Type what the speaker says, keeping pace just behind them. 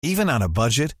Even on a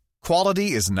budget,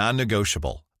 quality is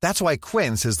non-negotiable. That's why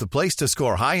Quince is the place to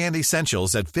score high-end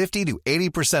essentials at 50 to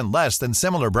 80% less than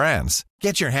similar brands.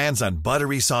 Get your hands on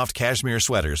buttery soft cashmere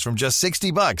sweaters from just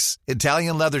 $60,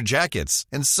 Italian leather jackets,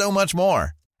 and so much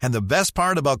more. And the best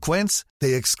part about Quince,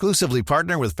 they exclusively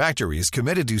partner with factories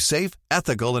committed to safe,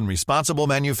 ethical, and responsible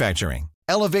manufacturing.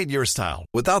 Elevate your style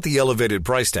without the elevated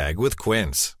price tag with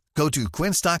Quince. Go to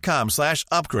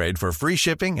quince.com/upgrade for free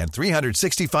shipping and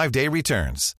 365-day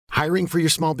returns. Hiring for your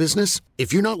small business?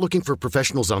 If you're not looking for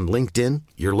professionals on LinkedIn,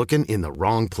 you're looking in the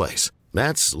wrong place.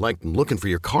 That's like looking for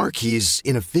your car keys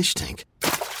in a fish tank.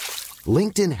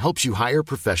 LinkedIn helps you hire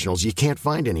professionals you can't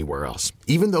find anywhere else,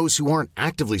 even those who aren't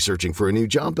actively searching for a new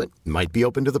job but might be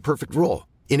open to the perfect role.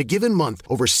 In a given month,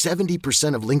 over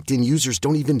 70% of LinkedIn users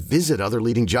don't even visit other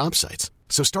leading job sites.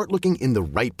 So start looking in the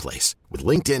right place. With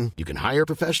LinkedIn, you can hire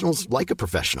professionals like a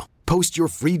professional. Post your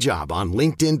free job on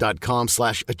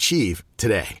linkedin.com/achieve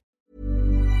today.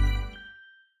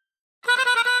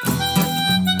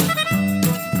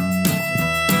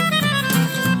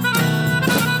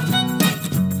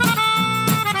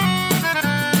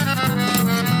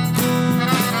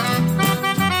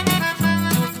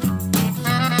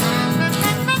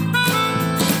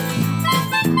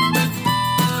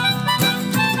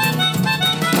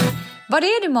 Var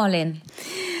är du, Malin?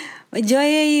 Jag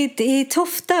är i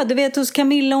Tofta, du vet, hos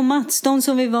Camilla och Mats, de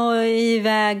som vi var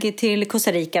iväg till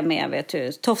Costa Rica med, vet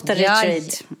du. Tofta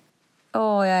Retreat.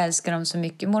 Jag älskar dem så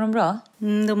mycket. Mår de bra?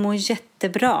 De mår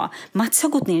jättebra. Mats har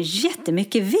gått ner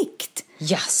jättemycket vikt.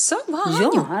 Jaså, vad har han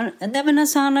gjort? Men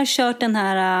alltså, han har kört den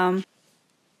här,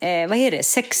 vad är det,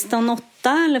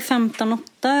 16-8 eller 15-8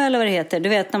 eller vad det heter. Du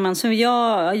vet, när man, som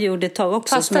jag gjorde ett tag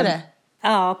också. Fastade?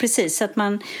 Ja, precis, så att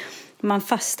man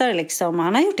fastar liksom.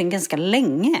 Han har gjort den ganska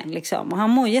länge liksom. Och han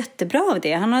mår jättebra av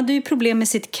det. Han hade ju problem med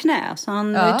sitt knä. Så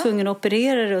han var ju tvungen att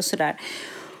operera det och sådär.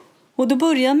 Och då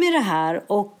började han med det här.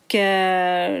 Och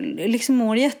liksom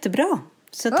mår jättebra.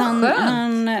 Så att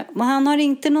han har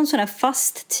inte någon sån här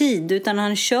fast tid. Utan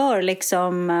han kör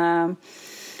liksom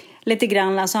lite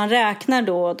grann. Alltså han räknar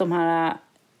då de här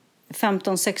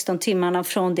 15-16 timmarna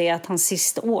från det att han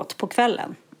sist åt på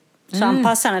kvällen. Så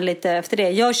anpassar han lite efter det.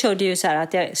 Jag körde ju så här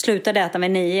att jag slutade äta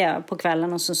med 9 på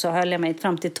kvällen och så höll jag mig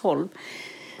fram till 12.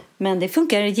 Men det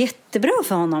funkar jättebra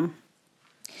för honom.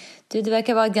 Det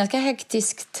verkar vara ett ganska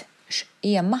hektiskt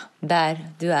schema där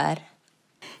du är.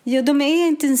 Ja, de är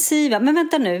intensiva. Men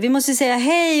vänta nu, vi måste säga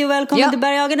hej och välkommen till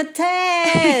Berghagen och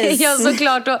Tess! Ja,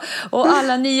 såklart. Och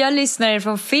alla nya lyssnare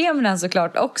från Feminen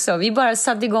såklart också. Vi bara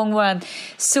satte igång våran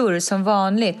surr som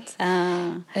vanligt.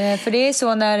 För det är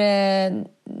så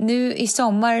när... Nu i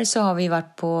sommar så har vi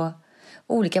varit på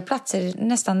olika platser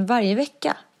nästan varje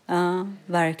vecka. Ja,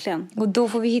 verkligen. Och då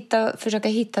får vi försöka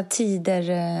hitta tider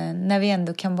när vi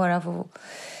ändå kan bara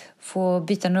få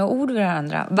byta några ord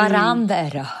med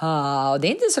varandra. Och det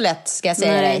är inte så lätt, ska jag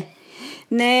säga dig.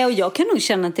 Nej, och jag kan nog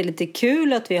känna att det är lite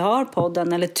kul att vi har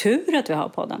podden, eller tur att vi har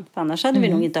podden. För annars hade vi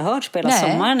nog inte hört spela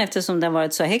sommaren eftersom det har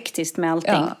varit så hektiskt med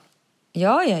allting.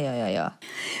 Ja.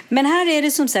 Men här är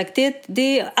det som sagt,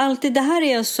 det är alltid, det här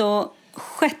är alltså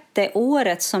 6:e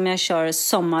året som jag kör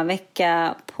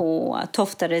sommarvecka på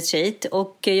Tofta Retreat.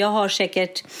 Och jag har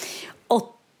säkert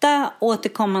 8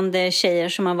 återkommande tjejer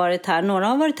som har varit här. Några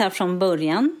har varit här från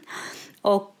början.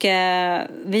 Och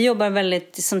vi jobbar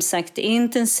väldigt, som sagt,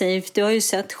 intensivt. Du har ju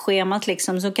sett schemat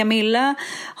liksom. Så Camilla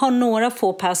har några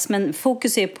få pass, men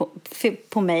fokus är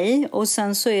på mig. Och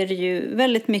sen så är det ju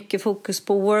väldigt mycket fokus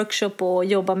på workshop och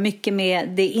jobba mycket med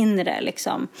det inre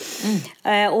liksom.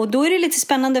 Och då är det lite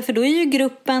spännande, för då är ju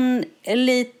gruppen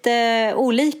lite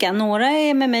olika. Några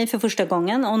är med mig för första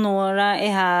gången och några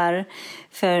är här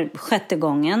för 6:e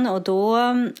gången.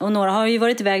 Och några har ju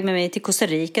varit iväg med mig till Costa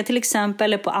Rica till exempel,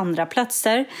 eller på andra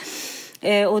platser.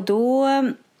 Och då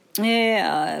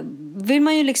vill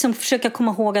man ju liksom försöka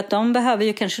komma ihåg att de behöver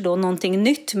ju kanske då någonting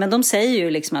nytt. Men de säger ju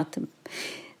liksom att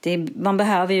man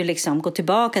behöver ju liksom gå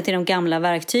tillbaka till de gamla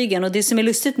verktygen. Och det som är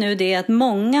lustigt nu, det är att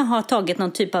många har tagit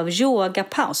någon typ av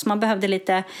yogapaus. Man behövde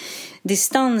lite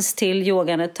distans till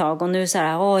yogan ett tag. Och nu så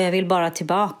här, jag vill bara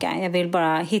tillbaka. Jag vill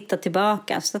bara hitta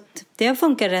tillbaka. Så att det har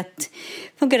funkar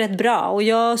rätt bra. Och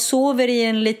jag sover i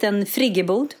en liten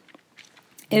friggebod.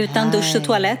 Utan dusch och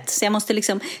toalett. Så jag måste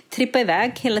liksom trippa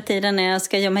iväg hela tiden när jag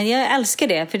ska göra. Men jag älskar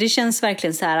det. För det känns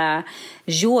verkligen så här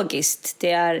yogiskt.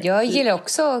 Jag gillar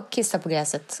också att kissa på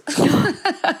gräset.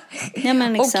 Ja,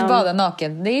 men liksom... Och bada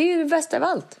naken. Det är ju det bästa av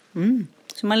allt.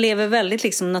 Så man lever väldigt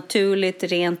liksom naturligt,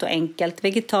 rent och enkelt.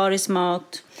 Vegetarisk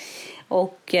mat.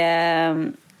 Och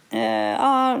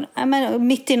men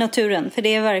mitt i naturen. För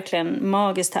det är verkligen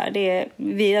magiskt här.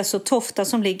 Vi är alltså Tofta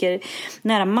som ligger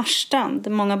nära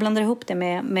Marstrand. Många blandar ihop det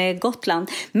med Gotland.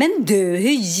 Men du,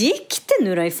 hur gick det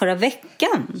nu då i förra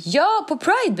veckan? Ja, på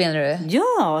Pride menar du?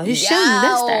 Ja, hur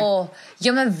kändes det?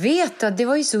 Ja, men vet du, det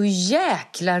var ju så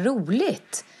jäkla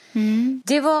roligt.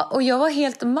 Och jag var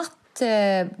helt matt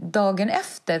dagen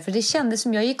efter. För det kändes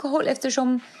som jag gick och håll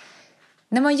eftersom...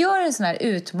 När man gör en sån här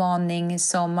utmaning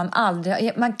som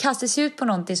man kastar sig ut på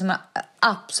någonting som man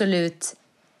absolut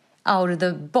out of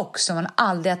the box, som man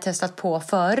aldrig har testat på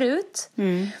förut,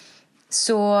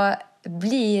 så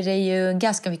blir det ju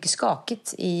ganska mycket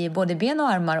skakigt i både ben och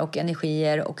armar och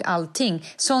energier och allting.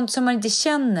 Sånt som man inte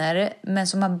känner men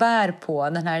som man bär på,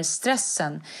 den här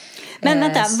stressen. Men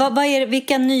vänta,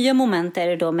 vilka nya moment är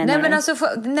det då,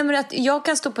 menar du? Att jag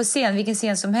kan stå på scen, vilken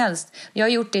scen som helst. Jag har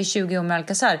gjort det i 20 år med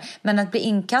Alcazar. Men att bli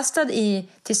inkastad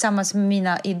tillsammans med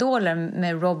mina idoler,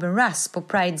 med Robin Rass på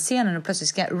Pride-scenen och plötsligt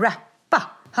ska rappa.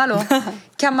 Hallå,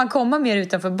 kan man komma mer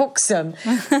utanför boxen?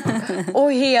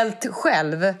 Och helt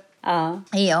själv. Ja.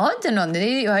 Jag har inte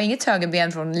jag har inget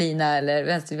högerben från Lina eller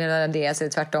vänsterben eller det, eller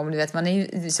tvärtom. Du vet, man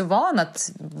är ju så van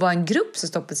att vara en grupp som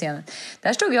står på scenen.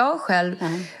 Där stod jag själv.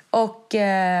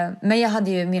 Men jag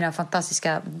hade ju mina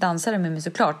fantastiska dansare med mig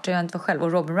såklart. Jag inte var själv,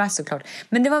 och Robin Rass såklart.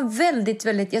 Men det var väldigt,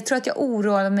 väldigt, jag tror att jag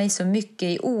oroade mig så mycket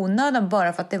i onödan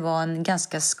bara för att det var en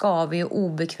ganska skavig och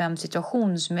obekväm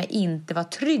situation som jag inte var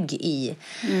trygg i.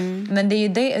 Men det är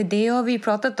ju det har vi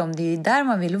pratat om. Det är ju där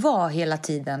man vill vara hela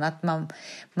tiden. Att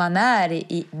man är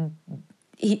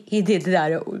i det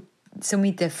där som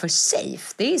inte är för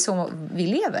safe. Det är så vi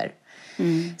lever.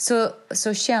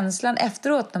 Så känslan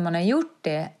efteråt när man har gjort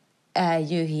det är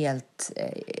ju helt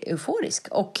euforisk.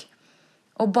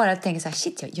 Och bara tänka så här,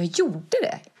 shit, jag gjorde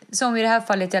det. Som i det här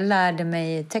fallet, jag lärde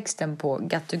mig texten på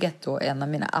Gatto Ghetto, en av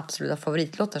mina absoluta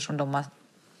favoritlåtar som de har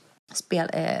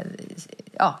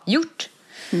gjort.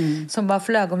 Som bara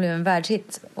flög och blev en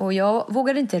världshit. Och jag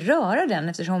vågade inte röra den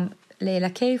eftersom Leila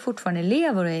Kay fortfarande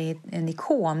lever och är en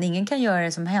ikon. Ingen kan göra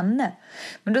det som henne.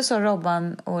 Men då sa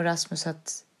Robban och Rasmus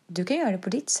att du kan göra det på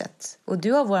ditt sätt. Och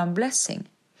du har våran blessing.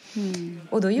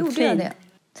 Och då gjorde jag det.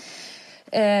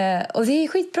 Och det är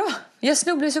skitbra. Jag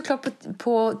snubblade såklart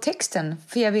på texten.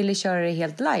 För jag ville köra det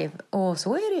helt live. Och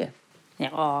så är det ju.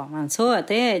 Ja, men så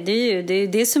det är ju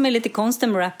det som är lite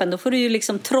konsten med rappen. Då får du ju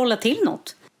liksom trolla till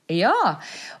något. Ja,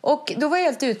 och då var jag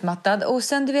helt utmattad. Och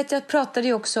sen, du vet, jag pratade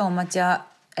ju också om att jag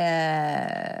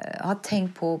har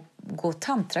tänkt på att gå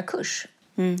tantrakurs.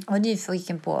 Och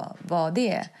nyfiken på vad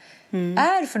det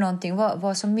är för någonting,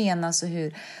 vad som menas och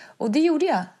hur. Och det gjorde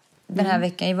jag den här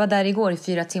veckan. Jag var där igår i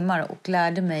 4 timmar och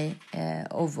lärde mig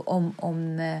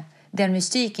om den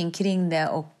mystiken kring det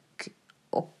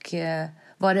och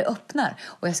vad det öppnar.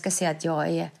 Och jag ska säga att jag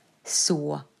är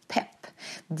så pepp.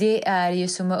 Det är ju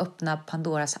som att öppna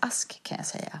Pandoras ask, kan jag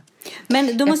säga.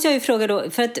 Men då måste jag ju fråga då,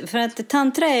 för att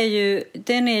tantra är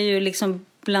ju liksom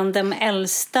bland de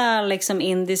äldsta liksom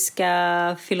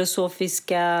indiska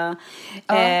filosofiska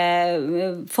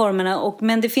formerna,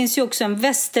 men det finns ju också en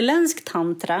västerländsk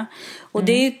tantra och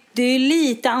det är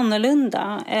lite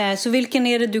annorlunda. Så vilken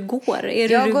är det du går?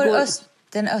 Jag går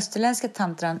den österländska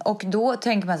tantran, och då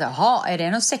tänker man så här, är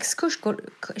det någon sexkurs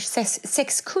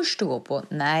du går på?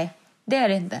 Nej, det är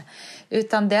det inte.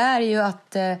 Utan det är ju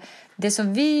att det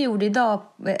som vi gjorde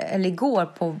igår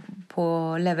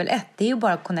på level 1, det är ju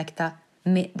bara att connecta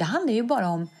med, det handlar ju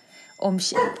bara om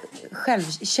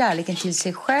kärleken till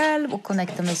sig själv och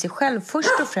connecta med sig själv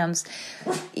först och främst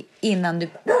innan du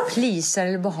pleasar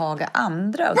eller behagar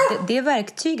andra. Det är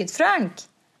verktyget. Frank!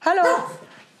 Hallå!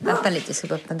 Vänta lite, jag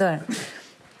ska öppna dörren.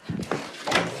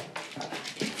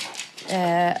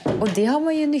 Och det har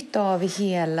man ju nytta av i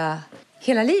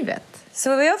hela livet. Så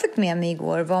vad jag fick med mig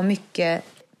igår var mycket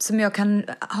som jag kan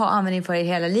ha användning för i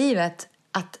hela livet.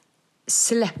 Att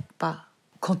släppa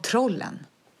kontrollen.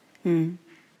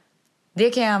 Det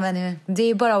kan jag använda. Det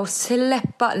är bara att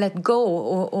släppa, let go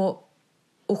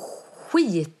och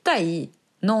skita i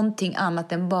någonting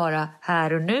annat än bara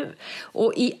här och nu.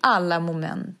 Och i alla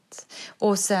moment.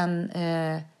 Och sen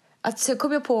så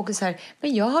kom jag på också så här,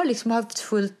 men jag har liksom haft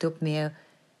fullt upp med,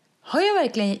 har jag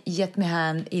verkligen gett mig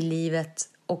hän i livet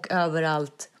och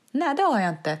överallt? Nej, det har jag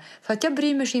inte. För att jag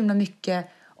bryr mig så himla mycket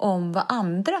om vad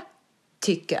andra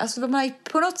tycker. Alltså de har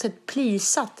på något sätt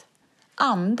plisat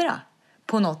andra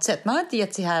på något sätt. Man har inte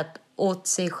gett sig här åt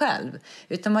sig själv,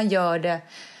 utan man gör det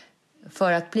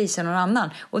för att plisa någon annan.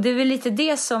 Och det är väl lite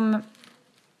det som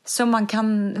man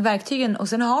kan verktygen. Och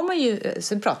sen har man ju,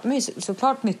 så pratar man ju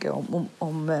såklart mycket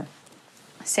om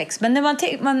sex. Men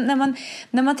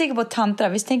när man tänker på tantra,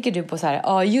 visst tänker du på så här,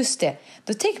 ja just det.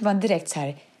 Då tänker man direkt så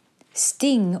här,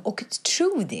 Sting och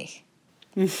Trudy.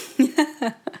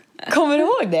 Kommer du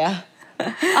ihåg det?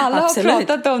 Alla Absolut. har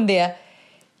pratat om det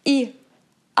i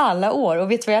alla år.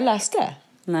 Och vet du vad jag läste?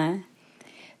 Nej.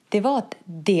 Det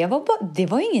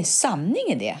var ingen sanning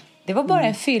i det. Det var bara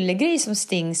en fyllegrej som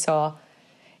Sting sa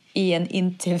i en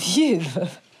intervju.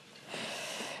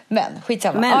 Men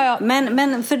skitsamma.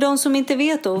 Men för de som inte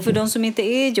vet då, för de som inte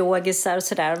är yogisar och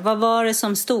sådär, vad var det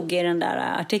som stod i den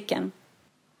där artikeln?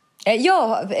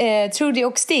 Trudy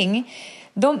och Sting,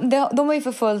 de var ju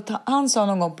förföljt. Han sa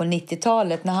någon gång på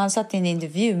 90-talet när han satt i en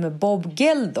intervju med Bob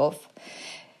Geldof.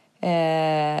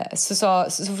 Så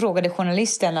frågade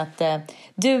journalisten att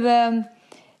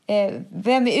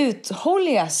vem är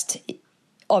uthålligast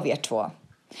av er två?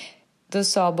 Då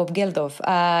sa Bob Geldof,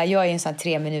 jag är en sån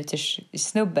 3 minuters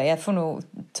snubbe. Jag får nog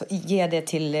ge det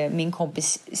till min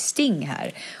kompis Sting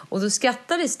här. Och då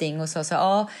skrattade Sting och sa så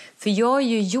här, för jag är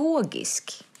ju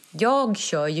yogisk. Jag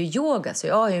kör ju yoga så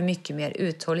jag har ju mycket mer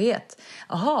uthållighet.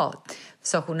 Jaha,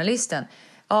 sa journalisten.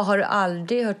 Har du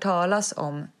aldrig hört talas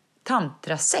om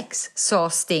tantrasex? Sa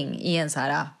Sting i en så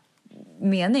här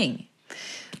mening.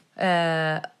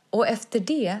 Och efter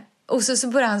det, och så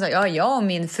började han säga, jag och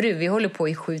min fru, vi håller på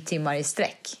i 7 timmar i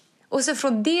sträck. Och så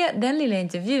från den lilla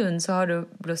intervjun så har du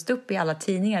blåst upp i alla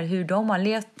tidningar hur de har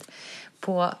levt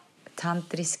på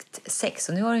tantriskt sex.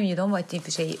 Och nu har de varit i och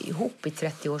för sig ihop i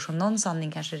 30 år, så någon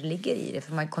sanning kanske det ligger i det.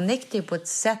 För man connectar ju på ett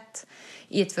sätt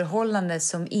i ett förhållande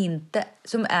som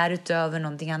är utöver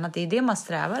någonting annat. Det är det man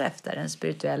strävar efter, en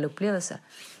spirituell upplevelse.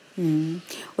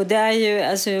 Och det är ju,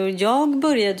 alltså jag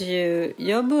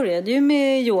började ju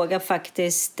med yoga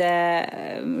faktiskt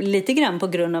lite grann på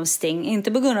grund av Sting,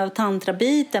 inte på grund av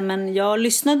tantrabiten, men jag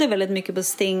lyssnade väldigt mycket på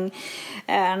Sting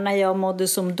när jag mådde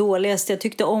som dåligast. Jag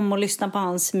tyckte om att lyssna på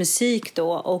hans musik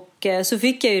då, och så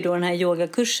fick jag ju då den här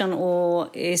yogakursen,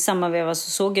 och i samma veva så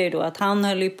såg jag ju då att han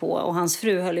höll ju på och hans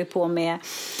fru höll ju på med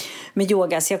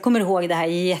yoga, så jag kommer ihåg det här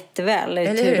jätteväl,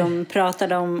 hur de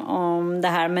pratade om det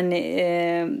här, men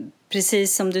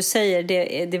precis som du säger,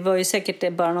 det var ju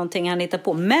säkert bara någonting han hittade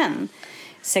på, men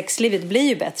sexlivet blir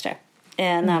ju bättre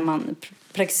när man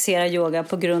praktiserar yoga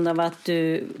på grund av att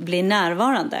du blir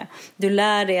närvarande. Du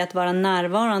lär dig att vara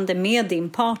närvarande med din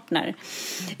partner.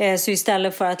 Så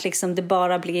istället för att liksom det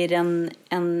bara blir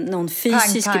någon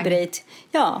fysisk grej,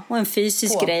 och en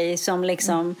fysisk grej som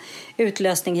liksom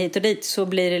utlösning hit och dit, så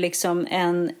blir det liksom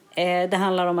det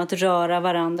handlar om att röra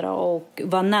varandra och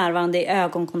vara närvarande i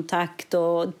ögonkontakt,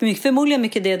 och förmodligen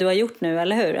mycket det du har gjort nu,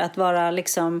 eller hur? Att vara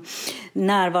liksom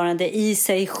närvarande i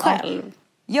sig själv.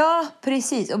 Ja,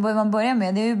 precis. Och vad man börjar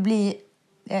med, det är att bli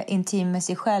intim med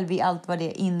sig själv i allt vad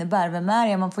det innebär. Vem är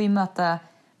jag? Man får ju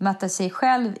möta sig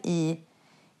själv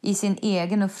i sin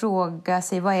egen och fråga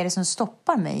sig, vad är det som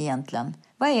stoppar mig egentligen?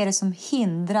 Vad är det som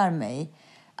hindrar mig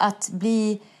att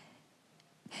bli...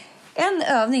 En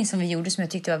övning som vi gjorde som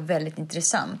jag tyckte var väldigt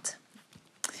intressant.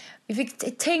 Vi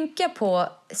fick tänka på,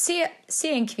 se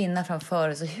en kvinna framför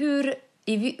oss, och hur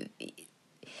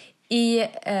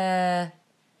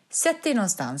sätt dig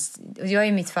någonstans. Jag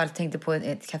i mitt fall tänkte på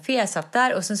ett café, jag satt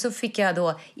där, och sen så fick jag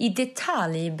då i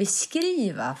detalj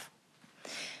beskriva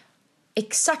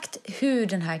exakt hur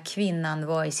den här kvinnan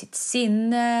var i sitt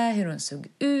sinne, hur hon såg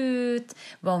ut,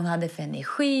 vad hon hade för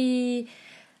energi.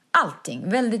 Allting,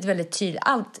 väldigt, väldigt tydligt.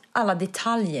 Alla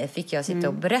detaljer fick jag sitta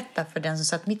och berätta för den som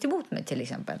satt mitt emot mig till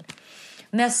exempel.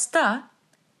 Nästa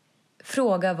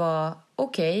fråga var,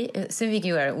 okej, så vi fick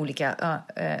göra olika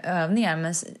övningar,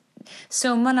 men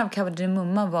summan av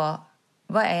kardemumman var,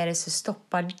 vad är det som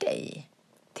stoppar dig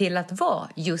till att vara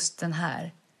just den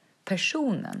här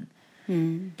personen?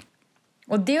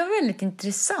 Och det var väldigt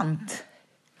intressant,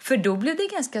 för då blev det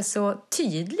ganska så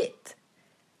tydligt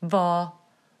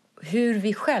hur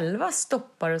vi själva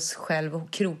stoppar oss själva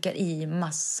och krokar i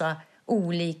massa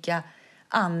olika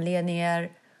anledningar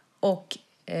och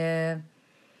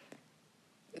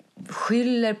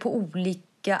skyller på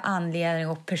olika anledningar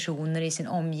och personer i sin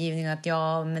omgivning. Att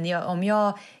om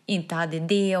jag inte hade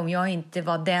det, om jag inte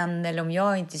var den, eller om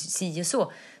jag inte si och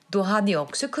så, då hade jag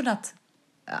också kunnat...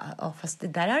 Ja, fast det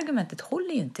där argumentet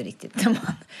håller ju inte riktigt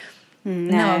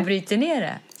när man bryter ner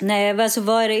det. Nej, alltså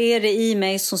vad är det i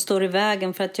mig som står i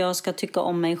vägen för att jag ska tycka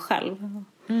om mig själv?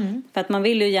 För att man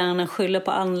vill ju gärna skylla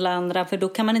på alla andra, för då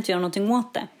kan man inte göra någonting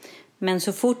åt det. Men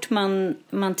så fort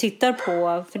man tittar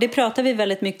på, för det pratar vi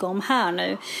väldigt mycket om här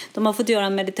nu. De har fått göra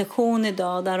en meditation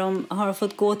idag där de har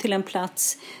fått gå till en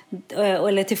plats,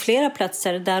 eller till flera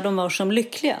platser där de var som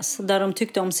lyckligast. Där de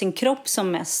tyckte om sin kropp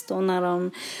som mest, och när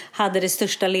de hade det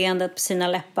största leendet på sina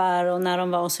läppar, och när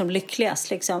de var som lyckligast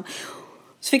liksom.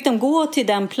 Så fick de gå till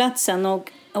den platsen,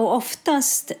 och Och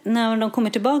oftast när de kommer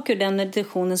tillbaka ur den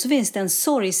meditationen så finns det en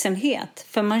sorgsenhet.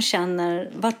 För man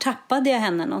känner, var tappade jag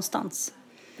henne någonstans?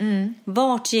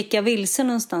 Vart gick jag vilse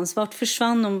någonstans? Vart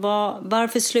försvann hon?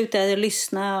 Varför slutade jag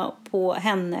lyssna på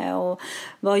henne? Och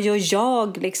vad gör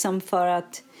jag liksom för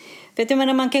att... Vet jag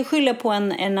menar, man kan skylla på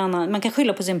en annan, man kan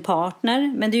skylla på sin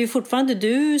partner, men det är ju fortfarande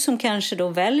du som kanske då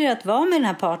väljer att vara med den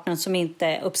här partnern som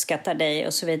inte uppskattar dig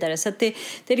och så vidare. Så att det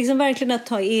är liksom verkligen att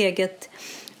ta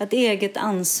ett eget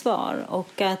ansvar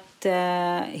och att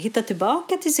hitta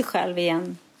tillbaka till sig själv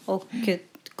igen och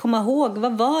komma ihåg,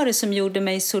 vad var det som gjorde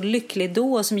mig så lycklig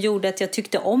då, som gjorde att jag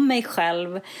tyckte om mig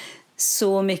själv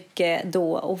så mycket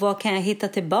då, och vad kan jag hitta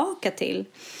tillbaka till?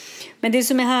 Men det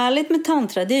som är härligt med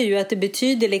tantra, det är ju att det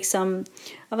betyder liksom,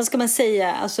 vad ska man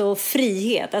säga, alltså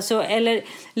frihet, alltså, eller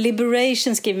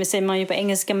liberation säger man ju på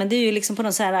engelska, men det är ju liksom på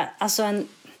något så här, alltså en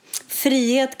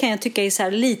frihet kan jag tycka är så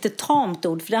här lite tamt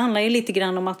ord, för det handlar ju lite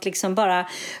grann om att liksom bara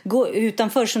gå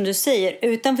utanför, som du säger,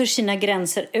 utanför sina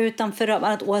gränser,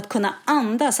 och att kunna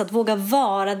andas, att våga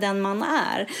vara den man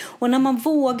är. Och när man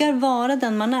vågar vara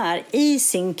den man är i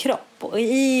sin kropp och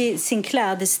i sin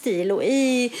klädestil och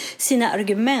i sina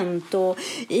argument och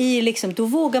i liksom, då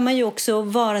vågar man ju också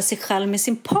vara sig själv med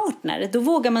sin partner. Då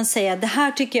vågar man säga, det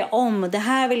här tycker jag om, det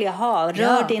här vill jag ha,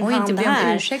 rör din hand här. Och inte be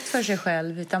om ursäkt för sig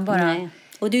själv, utan bara... Nej.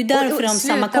 Och det är därför de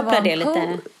sammankopplar det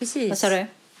lite. Precis. Vad sa du?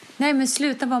 Nej, men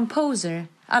sluta vara en poser.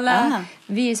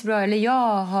 Vi är så bra, eller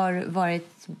jag har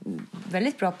varit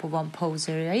väldigt bra på att vara en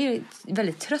poser. Jag är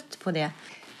väldigt trött på det.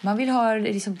 Man vill ha det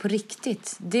liksom på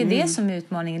riktigt. Det är det som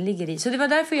utmaningen ligger i. Så det var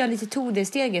därför jag lite tog det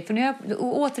steget. För nu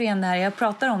återigen det här, jag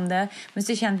pratar om det, men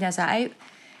så kände jag så här,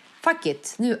 fuck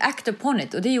it, nu act upon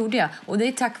it. Och det gjorde jag. Och det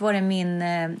är tack vare min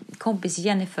kompis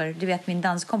Jennifer, du vet min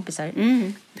danskompisar.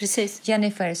 Precis.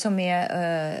 Jennifer som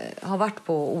har varit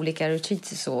på olika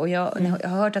retreats och så. Och jag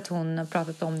har hört att hon har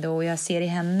pratat om det, och jag ser i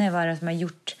henne vad det som har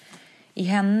gjort i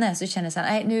henne. Så känner jag så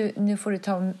här, nej, nu får du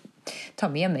ta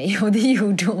med mig. Och det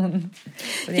gjorde hon.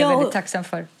 Och det är jag väldigt tacksam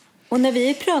för. Och när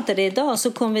vi pratade idag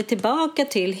så kom vi tillbaka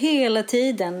till hela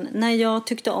tiden när jag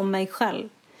tyckte om mig själv.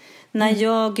 När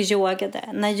jag yogade,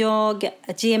 när jag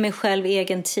ger mig själv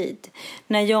egen tid,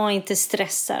 när jag inte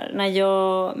stressar, när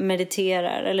jag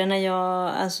mediterar, eller när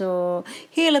jag, alltså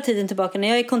hela tiden tillbaka, när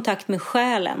jag är i kontakt med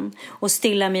själen och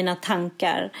stillar mina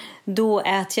tankar, då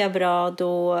äter jag bra,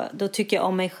 då tycker jag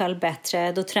om mig själv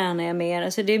bättre, då tränar jag mer.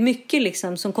 Alltså det är mycket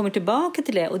liksom som kommer tillbaka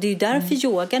till det, och det är ju därför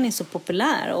yogan är så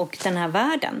populär och den här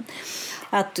världen.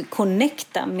 Att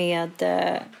connecta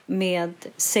med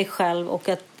sig själv och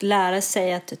att lära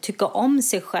sig att tycka om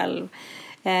sig själv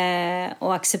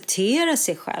och acceptera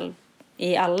sig själv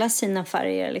i alla sina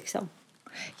färger liksom.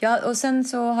 Ja, och sen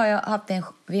så har jag haft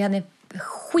vi hade en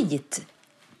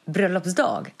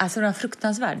bröllopsdag. Alltså det var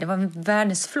fruktansvärt. Det var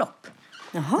världens flopp.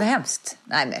 Jaha. Det var hemskt.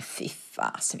 Nej men fy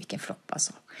alltså vilken flopp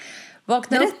alltså.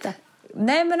 Berätta. Upp.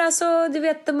 Nej men alltså du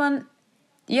vet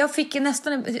jag fick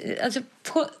nästan alltså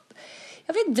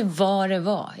jag vet inte vad det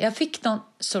var. Jag fick någon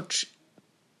sorts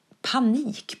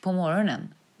panik på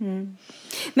morgonen.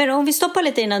 Men om vi stoppar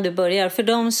lite innan du börjar. För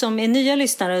de som är nya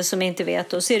lyssnare som inte vet,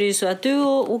 då ser det ju så att du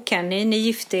och Kenny, ni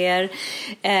gifte er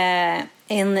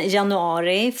en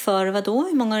januari för vadå?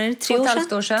 Hur många är det? 3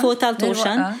 år sedan? 2,5 år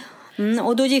sedan. Ja.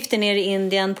 Och då gifte ni er i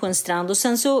Indien på en strand. Och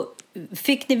sen så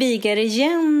fick ni viga er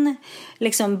igen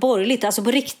liksom borgerligt, alltså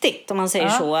på riktigt om man säger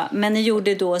så. Men ni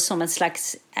gjorde då som ett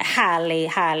slags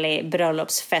härlig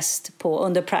bröllopsfest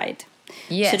under Pride.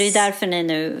 Yes. Så det är därför ni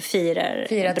nu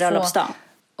firar bröllopsdagen.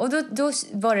 Och då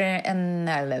var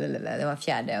det var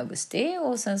 4 augusti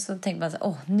och sen så tänkte man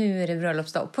så nu är det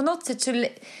bröllopsdag. På något sätt så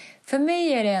för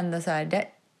mig är det ändå så här,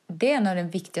 det är en av de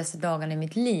viktigaste dagarna i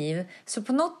mitt liv. Så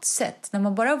på något sätt när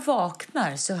man bara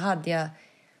vaknar så hade jag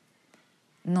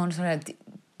någon sån här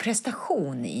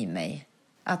prestation i mig.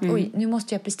 Att oj, nu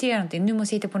måste jag prestera någonting. Nu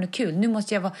måste jag hitta på något kul. Nu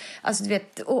måste jag vara... Alltså du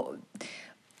vet...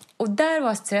 Och där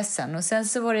var stressen. Och sen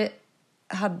så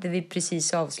hade vi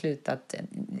precis avslutat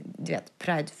du vet,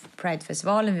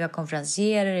 Pride-festivalen. Vi var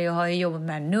konferencierer. Jag har jobbat med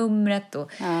det här numret.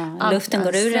 Och luften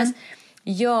går ur den.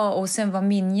 Ja, och sen var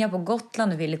Minja på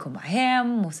Gotland och ville komma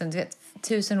hem. Och sen du vet,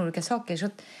 1000 olika saker. Så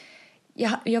att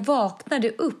jag vaknade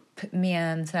upp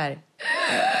med en så här...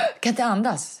 Jag kan inte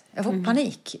andas. Jag får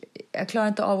panik. Jag klarar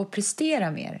inte av att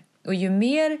prestera mer. Och ju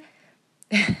mer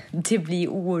det blir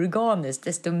oorganiskt,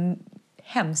 desto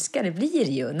hemskare blir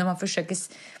det ju. När man försöker...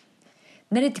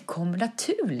 När det inte kommer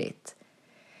naturligt.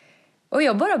 Och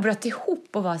jag bara bröt ihop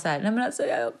och var så här... Nej men alltså,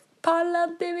 jag pallar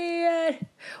inte mer.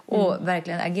 Och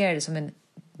verkligen agerade som en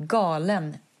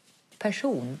galen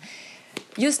person.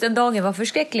 Just den dagen var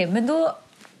förskräcklig. Men då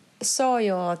sa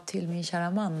jag till min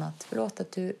kära man att förlåt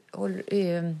att du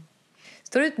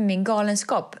står ut med min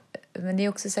galenskap. Men det är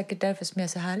också säkert därför som jag är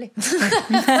så härlig.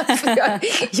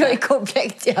 jag är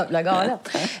komplett jävla galen.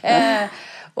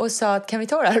 Och sa att kan vi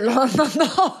ta det här någon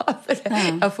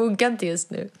dag? Jag funkar inte just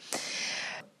nu.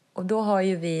 Och då har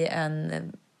ju vi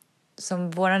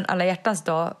som våran alla hjärtans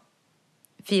dag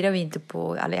firar vi inte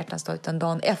på alla hjärtans dag utan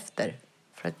dagen efter.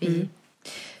 För att vi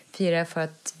firar för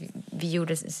att vi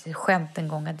gjorde skämt en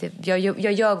gång. Att jag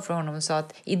ljög för honom och sa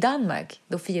att i Danmark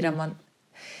då firar man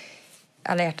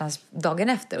alla hjärtans dagen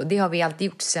efter. Och det har vi alltid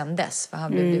gjort sedan dess. För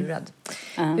han blev lurad.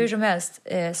 Hur som helst.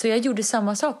 Så jag gjorde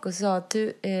samma sak och sa att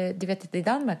du vet att i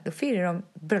Danmark då firar de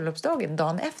bröllopsdagen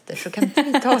dagen efter. Så kan inte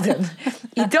vi ta den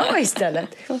idag istället.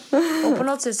 Och på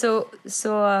något sätt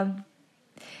så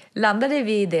landade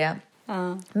vi i det.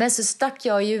 Men så stack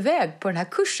jag ju iväg på den här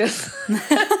kursen.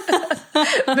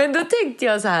 Men då tänkte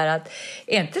jag så här att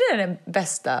är inte det den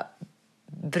bästa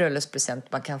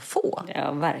bröllopspresent man kan få?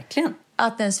 Ja, verkligen.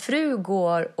 Att ens fru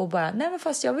går och bara, nej men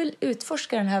fast jag vill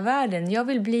utforska den här världen. Jag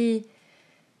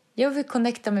vill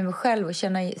connecta med mig själv och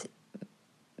känna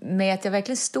med att jag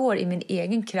verkligen står i min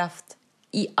egen kraft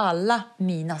i alla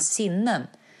mina sinnen.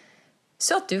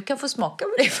 Så att du kan få smaka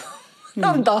på det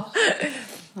någon dag.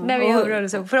 När vi har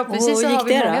bröllopsdagar. Förhoppningsvis så har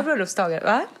vi många bröllopsdagar.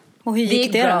 Va? Och hur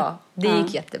gick det bra. Det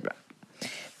gick jättebra.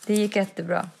 Det gick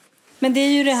jättebra. Men det är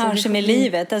ju det här som är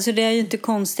livet. Alltså det är ju inte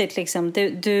konstigt liksom.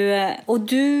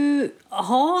 Du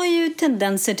har ju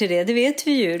tendenser till det. Det vet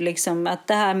vi ju liksom. Att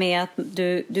det här med att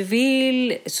du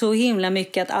vill så himla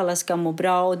mycket att alla ska må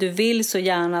bra. Och du vill så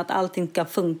gärna att allting ska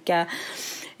funka.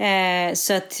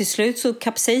 Så att till slut så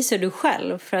kapsejsar du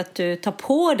själv. För att du tar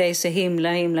på dig så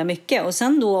himla mycket. Och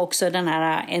sen då också den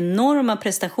här enorma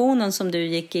prestationen som du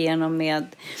gick igenom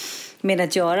med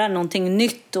att göra någonting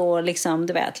nytt. Och liksom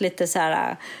du vet lite så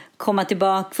här komma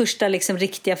tillbaka, första liksom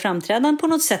riktiga framträdanden på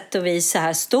något sätt och vis så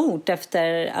här stort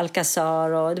efter Alcazar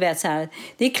och du vet så här.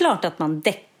 Det är klart att man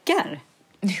däckar.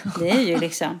 Det är ju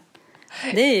liksom,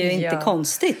 det är ju inte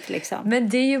konstigt liksom. Men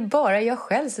det är ju bara jag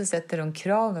själv som sätter de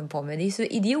kraven på mig. Det är så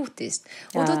idiotiskt.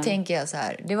 Och då tänker jag så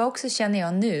här, det var också känner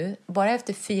jag nu, bara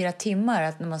efter 4 timmar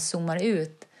att när man zoomar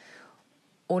ut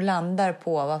och landar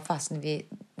på vad fast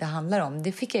det handlar om.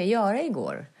 Det fick jag göra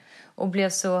igår. Och blev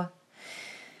så...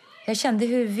 Jag kände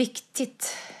hur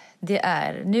viktigt det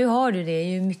är. Nu har du det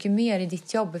ju mycket mer i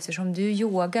ditt jobb eftersom du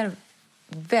yogar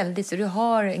väldigt. Så du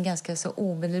har en ganska så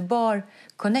omedelbar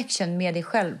connection med dig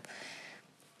själv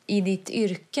i ditt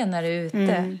yrke när du är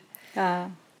ute.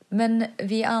 Men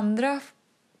vi andra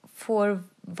får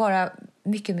vara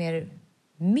mycket mer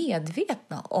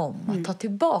medvetna om att ta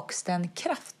tillbaks den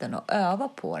kraften och öva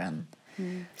på den.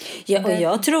 Ja, och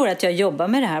jag tror att jag jobbar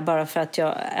med det här bara för att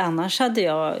annars hade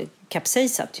jag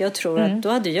kapsejsat. Jag tror att då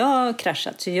hade jag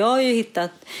kraschat. Så jag har ju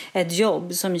hittat ett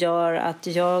jobb som gör att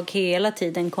jag hela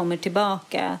tiden kommer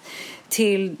tillbaka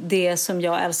till det som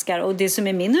jag älskar. Och det som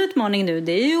är min utmaning nu,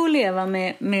 det är ju att leva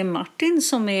med Martin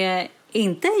som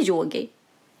inte är yogi.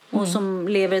 Och som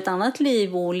lever ett annat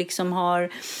liv och liksom har...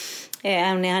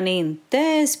 han är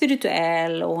inte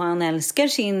spirituell och han älskar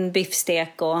sin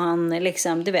biffstek och han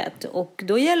liksom, du vet. Och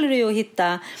då gäller det ju att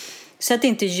hitta så att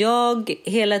inte jag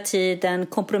hela tiden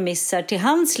kompromissar till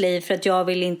hans liv för att jag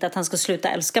vill inte att han ska sluta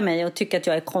älska mig och tycka att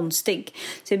jag är konstig.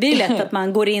 Så det blir lätt att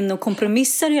man går in och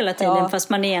kompromissar hela tiden fast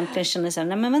man egentligen känner så här,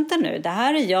 nej men vänta nu, det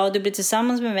här är jag, du blir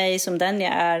tillsammans med mig som den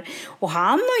jag är och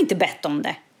han har inte bett om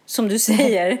det. Som du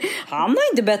säger, han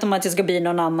har inte bett om att jag ska bli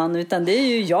någon annan utan det är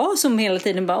ju jag som hela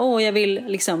tiden bara, jag vill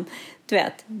liksom, du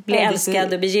vet, bli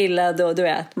älskad och bli gillad och du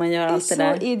vet, man gör allt det där.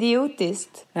 Det är så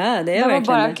idiotiskt. Ja, det är när verkligen man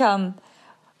bara det. kan,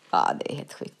 det är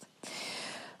helt sjukt.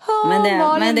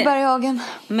 Men Berghagen.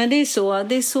 Men det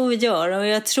är så vi gör och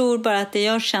jag tror bara att det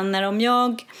jag känner om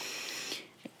jag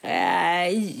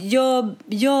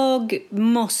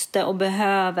måste och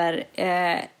behöver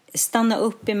stanna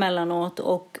upp emellanåt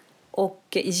och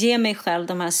ge mig själv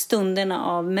de här stunderna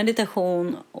av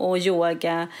meditation och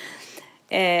yoga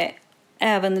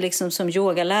även liksom som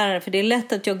yogalärare för det är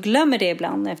lätt att jag glömmer det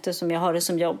ibland eftersom jag har det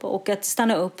som jobb och att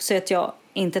stanna upp så att jag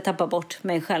inte tappar bort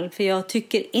mig själv för jag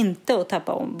tycker inte att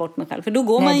tappa bort mig själv för då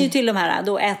går man ju till de här,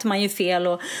 då äter man ju fel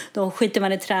och då skiter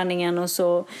man i träningen och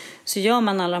så gör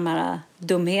man alla de här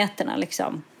dumheterna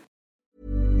liksom.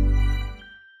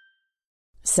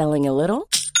 Selling a little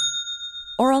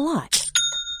or a lot?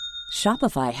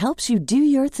 Shopify helps you do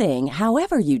your thing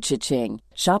however you cha-ching.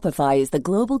 Shopify is the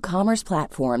global commerce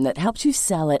platform that helps you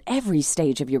sell at every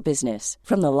stage of your business.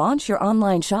 From the launch your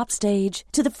online shop stage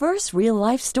to the first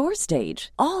real-life store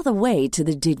stage. All the way to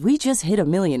the did we just hit a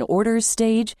million orders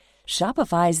stage.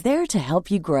 Shopify is there to help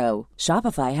you grow.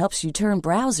 Shopify helps you turn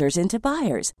browsers into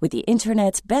buyers with the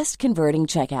internet's best converting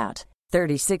checkout.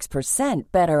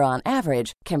 36% better on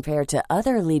average compared to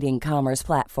other leading commerce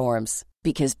platforms.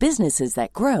 Because businesses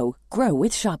that grow, grow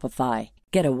with Shopify.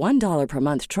 Get a $1 per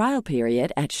month trial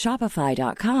period at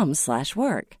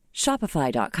shopify.com/work.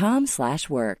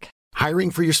 Shopify.com/work.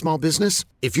 Hiring for your small business?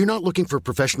 If you're not looking for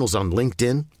professionals on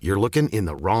LinkedIn, you're looking in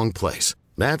the wrong place.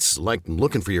 That's like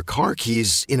looking for your car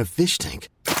keys in a fish tank.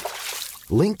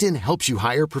 LinkedIn helps you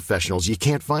hire professionals you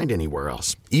can't find anywhere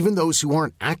else, even those who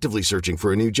aren't actively searching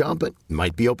for a new job but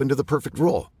might be open to the perfect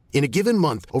role. In a given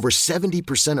month, over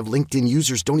 70% of LinkedIn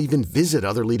users don't even visit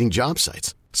other leading job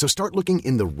sites. So start looking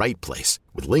in the right place.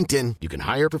 With LinkedIn, you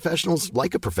can hire professionals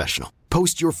like a professional.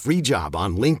 Post your free job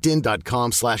on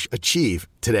linkedin.com/achieve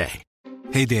today.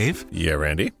 Hey, Dave. Yeah,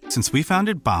 Randy. Since we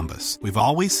founded Bombas, we've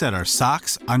always said our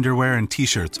socks, underwear, and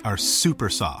T-shirts are super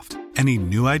soft. Any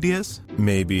new ideas?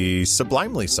 Maybe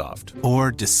sublimely soft.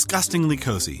 Or disgustingly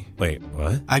cozy. Wait,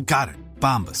 what? I got it.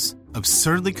 Bombas.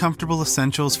 Absurdly comfortable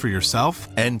essentials for yourself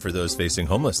and for those facing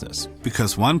homelessness.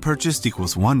 Because one purchased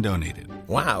equals one donated.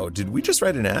 Wow, did we just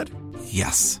write an ad?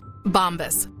 Yes.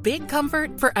 Bombas. Big comfort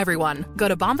for everyone. Go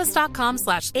to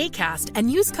bombas.com/ACAST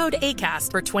and use code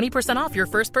ACAST for 20% off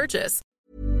your first purchase.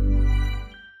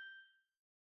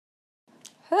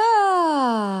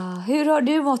 Hur har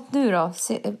du mått nu då?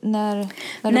 När du Nej,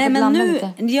 fått men landa nu,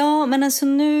 lite? ja, men alltså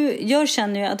nu, jag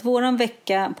känner ju att våran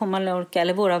vecka på Mallorca,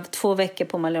 eller våra 2 veckor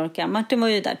på Mallorca, Martin var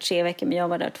ju där 3 veckor, men jag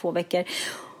var där 2 veckor.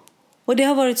 Och det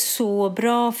har varit så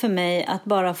bra för mig att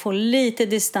bara få lite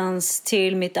distans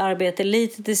till mitt arbete,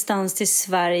 lite distans till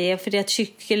Sverige. För jag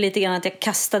tycker lite grann att jag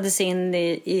kastades in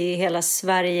i hela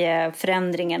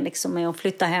Sverige-förändringen liksom, med att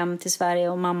flytta hem till Sverige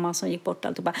och mamma som gick bort.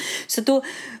 Allt så då,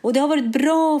 och det har varit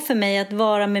bra för mig att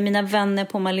vara med mina vänner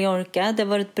på Mallorca. Det har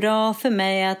varit bra för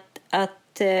mig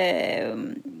att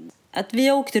vi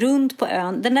har åkt runt på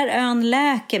ön. Den där ön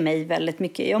läker mig väldigt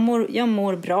mycket. Jag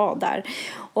mår bra där.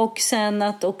 Och sen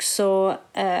att också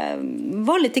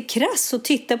vara lite krass och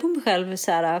titta på mig själv.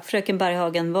 Så här, Fröken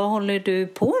Berghagen, vad håller du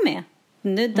på med?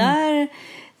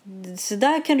 Så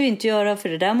där kan du inte göra, för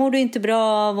det där mår du inte bra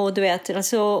av. Och, du vet,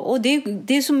 alltså, och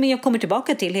det som jag kommer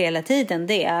tillbaka till hela tiden,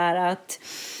 det är att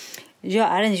jag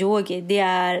är en yogi. Det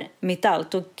är mitt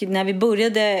allt. Och när vi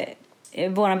började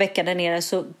våran vecka där nere,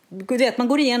 så du vet, man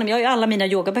går igenom, jag har ju alla mina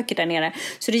yogaböcker där nere,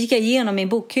 så då gick jag igenom min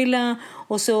bokhylla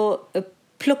och så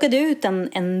plockade ut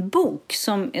en bok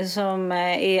som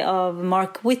är av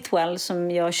Mark Whitwell,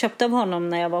 som jag köpte av honom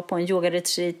när jag var på en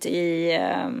yogaretreat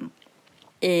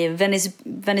i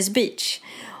Venice Beach.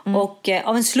 Och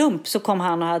av en slump så kom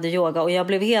han och hade yoga, och jag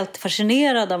blev helt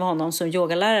fascinerad av honom som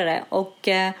yogalärare. Och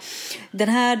den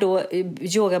här då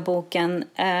yogaboken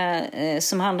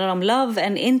som handlar om love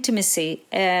and intimacy,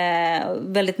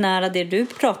 väldigt nära det du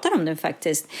pratar om nu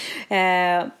faktiskt,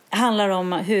 handlar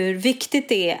om hur viktigt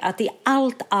det är att i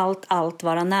allt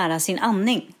vara nära sin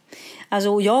andning.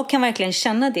 Alltså, jag kan verkligen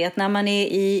känna det att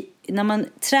när man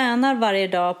tränar varje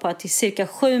dag på att i cirka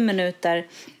 7 minuter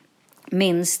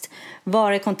minst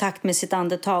vara i kontakt med sitt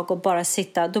andetag och bara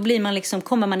sitta, då blir man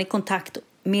kommer man i kontakt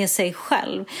med sig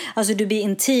själv. Alltså du blir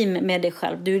intim med dig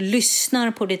själv. Du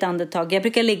lyssnar på ditt andetag. Jag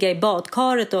brukar ligga i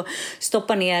badkaret och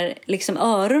stoppa ner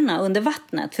öronen under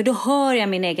vattnet, för då hör jag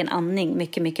min egen andning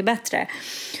mycket, mycket bättre.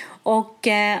 Och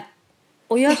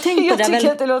jag tänkte jag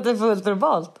tycker att det låter fullt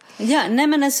normalt. Ja, nej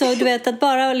men alltså, du vet, att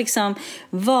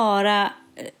bara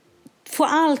få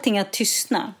allting att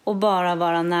tystna och bara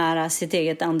vara nära sitt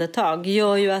eget andetag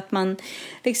gör ju att man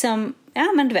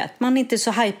men du vet, man är inte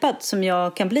så hypad som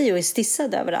jag kan bli och är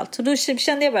stissad överallt. Så då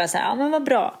kände jag bara så här, ja men vad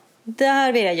bra, det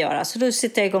här vill jag göra. Så då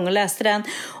sitter jag igång och läste den,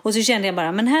 och så kände jag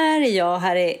bara, men här är jag,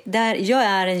 jag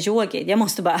är en yogi. Jag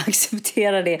måste bara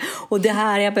acceptera det, och det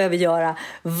här jag behöver göra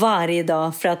varje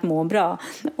dag för att må bra.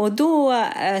 Och då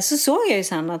så såg jag ju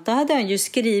sen att då hade han ju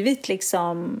skrivit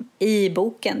i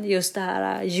boken just det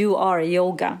här you are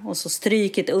yoga, och så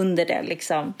strykit under det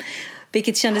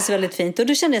vilket kändes väldigt fint. Och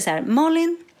då kände jag så här,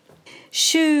 Malin,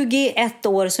 21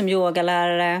 år som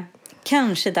yogalärare,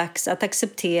 kanske dags att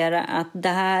acceptera att det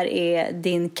här är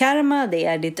din karma, det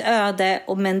är ditt öde,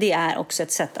 men det är också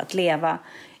ett sätt att leva,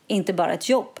 inte bara ett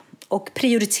jobb. Och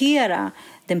prioritera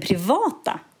den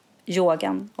privata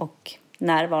yogan och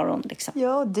närvaron.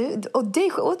 Ja, och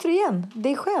det återigen,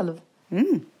 dig själv.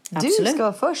 Du ska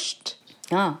vara först.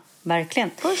 Ja,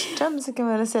 verkligen. Först så kan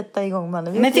man väl sätta igång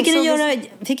mannen. Men fick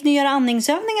ni göra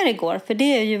andningsövningar igår? För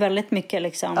det är ju väldigt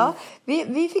mycket Ja,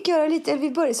 vi fick göra lite.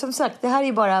 Vi började, som sagt, det här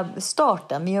är bara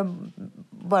starten. Vi har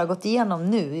bara gått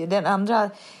igenom nu. Den andra,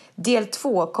 del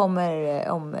 2, kommer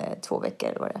om 2 veckor.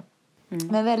 Var det.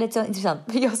 Men väldigt intressant.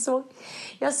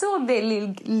 Jag såg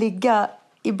dig ligga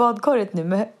i badkaret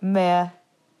nu med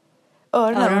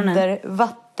öronen under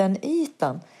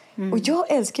vattenytan. Och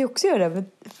jag älskar ju också att göra det. Men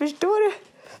förstår du?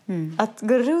 Att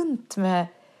gå runt med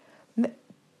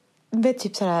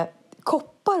typ så här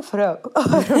koppar för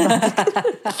öronen.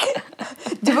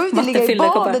 Du behöver inte ligga i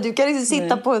badet. Du kan liksom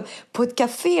sitta på ett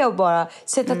café och bara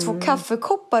sätta 2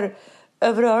 kaffekoppar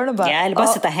över öronen bara. Ja, eller bara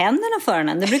sätta händerna för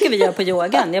öronen. Det brukar vi göra på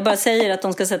yogan. Jag bara säger att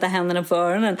de ska sätta händerna för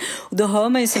öronen. Och då hör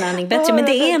man ju sin andning bättre. Men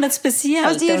det är något speciellt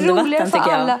alltså, det är under vatten,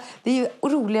 tycker jag. Det är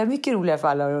ju mycket roligare för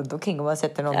alla runt omkring om man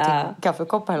sätter någonting,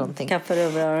 kaffekoppar eller någonting. Kaffe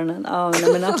över öronen. Ja,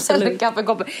 men absolut. Eller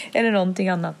kaffekoppar eller någonting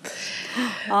annat.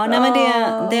 Ja, nej, men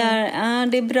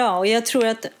det är bra. Och jag tror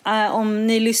att om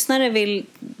ni lyssnare vill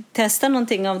testa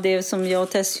någonting av det som jag och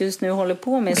Tess just nu håller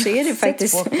på med, så är det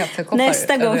faktiskt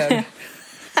nästa gång.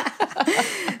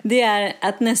 Det är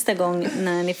att nästa gång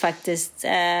när ni faktiskt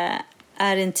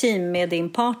är intim med din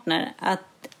partner, att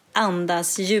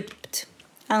andas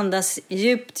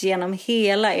djupt genom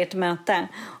hela ert möte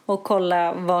och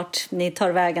kolla vart ni tar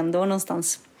vägen då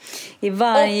någonstans. I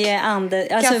varje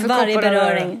varje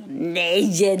beröring.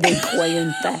 Nej, det går ju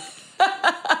inte.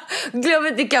 Glöm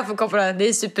inte kaffekopparna, det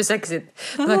är supersexigt.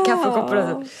 Men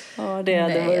kaffekopparna. Ja, det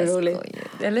var roligt.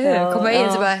 Eller hur? Komma in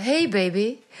och så bara, hej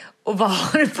baby. Och vad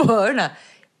har du på öronen?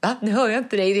 Va? Nu hör jag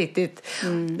inte dig riktigt.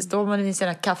 Står man i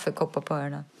sina kaffekoppar på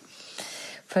öronen.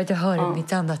 För att jag hör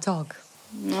mitt andetag.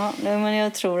 Ja, men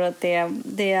jag tror att det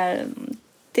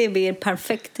blir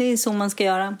perfekt. Det är så man ska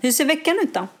göra. Hur ser veckan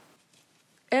ut då?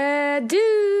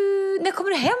 När kommer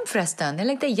du hem förresten? Jag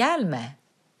längtar ihjäl med.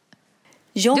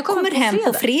 Jag kommer hem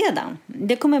på fredag.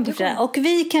 Det kommer på fredag. Och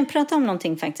vi kan prata om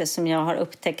någonting faktiskt som jag har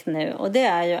upptäckt nu. Och det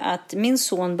är ju att min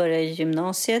son börjar i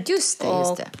gymnasiet. Just det.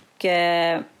 Och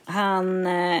han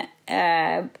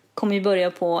kommer ju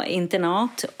börja på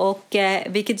internat. Och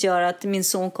vilket gör att min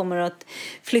son kommer att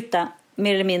flytta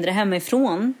mer eller mindre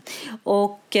hemifrån.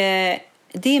 Och det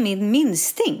är min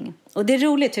minsting. Och det är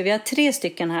roligt för vi har 3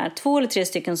 stycken här. 2 eller 3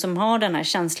 stycken som har den här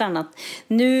känslan att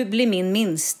nu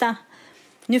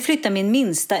flyttar min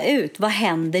minsta ut. Vad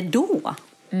händer då?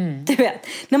 Du vet,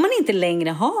 när man inte längre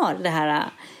har det här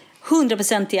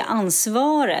 100%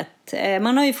 ansvaret.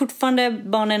 Man har ju fortfarande,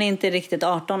 barnen är inte riktigt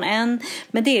 18 än.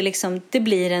 Men det är liksom, det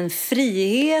blir en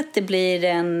frihet. Det blir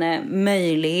en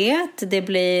möjlighet. Det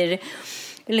blir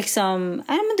liksom,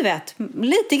 men du vet,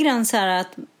 lite grann så här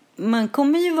att man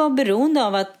kommer ju vara beroende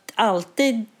av att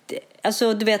alltid,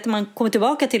 alltså du vet, man kommer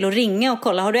tillbaka till att ringa och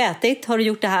kolla, har du ätit, har du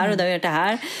gjort det här och du har gjort det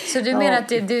här. Så du menar att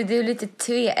du är lite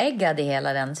tveeggad i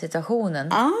hela den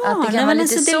situationen? Att det kan vara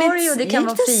lite sorg och det kan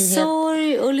vara frihet? Lite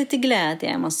sorg och lite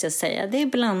glädje, måste jag säga. Det är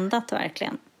blandat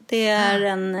verkligen. Det är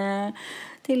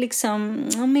det är liksom,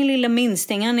 min lilla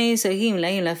minsting, han är så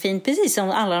himla fin, precis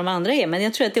som alla de andra är. Men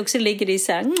jag tror att det också ligger i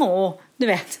så här, du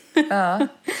vet. Ja.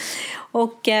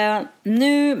 Och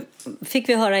nu fick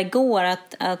vi höra igår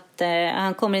att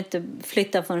han kommer inte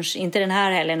flytta förrän, inte den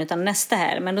här helgen utan nästa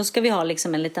helg. Men då ska vi ha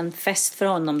liksom en liten fest för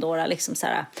honom då. Liksom så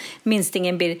här,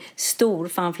 minstingen blir stor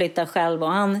för han flyttar själv.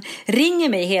 Och han ringer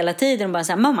mig hela tiden och bara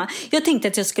så här, mamma, jag tänkte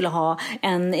att jag skulle ha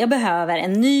jag behöver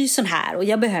en ny sån här. Och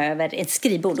jag behöver ett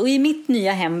skrivbord. Och i mitt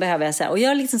nya hem behöver jag så här. Och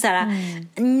jag liksom så här,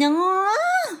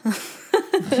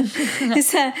 det är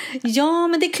så här, ja,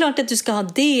 men det är klart att du ska ha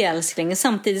det, älskling.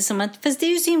 Samtidigt som att, fast det är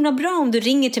ju så himla bra om du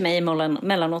ringer till mig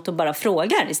mellanåt och bara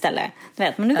frågar istället. Du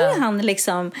vet, men nu vill han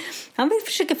liksom, han vill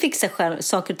försöka fixa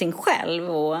saker och ting själv.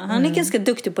 Och han är ganska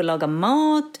duktig på att laga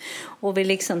mat. Och vill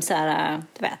liksom så här,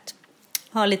 du vet,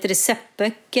 ha lite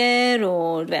receptböcker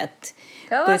och du vet,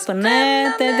 gå ut på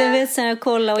nätet, du vet, så här,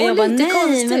 kolla. Och jag bara,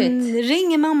 nej, men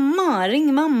ring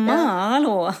mamma,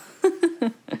 hallå.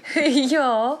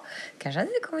 Ja, kanske han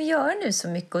inte kommer göra nu så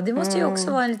mycket. Och det måste ju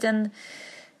också vara en liten...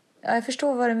 Ja, jag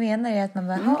förstår vad du menar i att man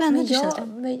bara,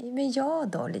 men jag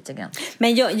då lite grann.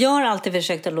 Men jag har alltid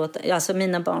försökt att låta, alltså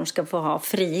mina barn ska få ha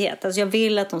frihet. Alltså jag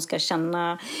vill att de ska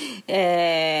känna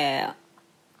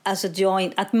alltså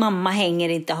att mamma hänger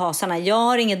inte hasarna. Jag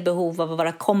har inget behov av att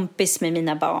vara kompis med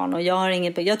mina barn. Och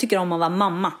jag tycker om att vara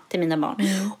mamma till mina barn.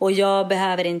 Och jag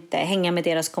behöver inte hänga med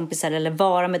deras kompisar eller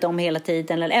vara med dem hela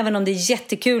tiden. Eller, även om det är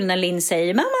jättekul när Linn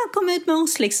säger, mamma kom ut med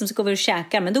oss liksom, så går vi och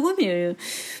käkar. Men då går vi ju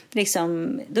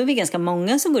liksom, då är vi ganska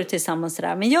många som går tillsammans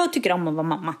där. Men jag tycker om att vara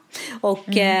mamma.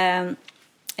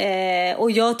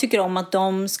 Och jag tycker om att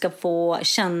de ska få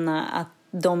känna att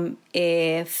de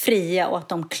är fria och att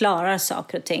de klarar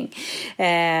saker och ting.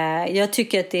 Jag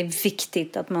tycker att det är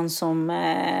viktigt att man som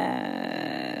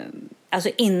alltså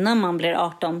innan man blir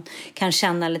 18 kan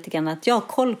känna lite grann att jag har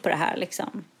koll på det här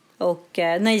liksom. Och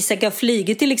när Isak har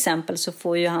flugit till exempel så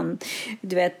får ju han,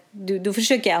 du vet, då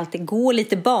försöker jag alltid gå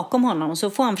lite bakom honom och så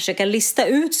får han försöka lista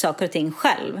ut saker och ting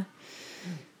själv.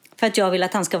 För att jag vill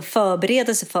att han ska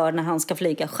förbereda sig för när han ska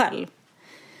flyga själv.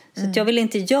 Så att jag vill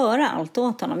inte göra allt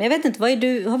åt honom. Jag vet inte,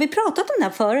 har vi pratat om det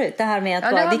här förut? Det här med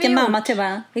att vara, vilken mamma till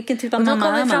varandra, vilken typ av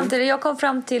mamma är man? Jag kom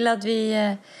fram till att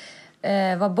vi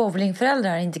var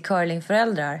bowlingföräldrar, inte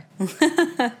curlingföräldrar.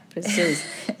 Precis,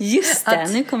 just det,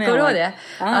 nu kommer jag ihåg det.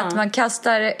 Att man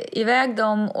kastar iväg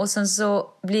dem och sen så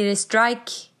blir det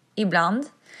strike ibland.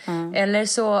 Eller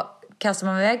så kastar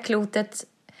man iväg klotet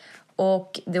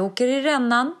och det åker i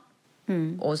rännan.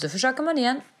 Och så försöker man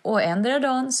igen. Och ändra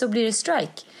dagen så blir det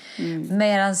strike.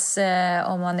 Medan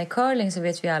om man är curling så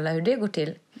vet vi alla hur det går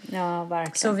till. Ja,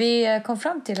 verkligen. Så vi kom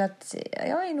fram till att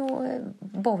jag är nog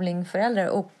bowlingförälder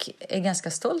och är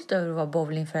ganska stolt över att vara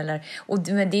bowlingförälder.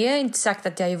 Men det är inte sagt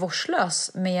att jag är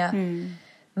vårdslös. Men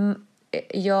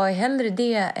jag är hellre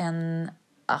det än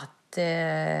att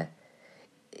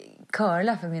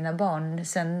curla för mina barn.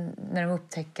 Sen när de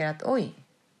upptäcker att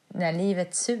när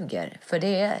livet suger. För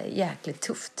det är jäkligt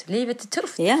tufft. Livet är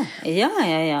tufft.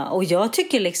 Ja. Och jag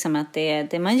tycker liksom att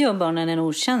det man gör barnen en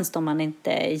otjänst om man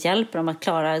inte hjälper dem att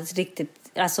klara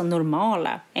riktigt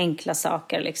normala, enkla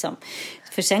saker liksom.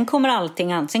 För sen kommer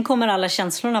allting annat. Sen kommer alla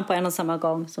känslorna på en och samma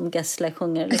gång som Gessle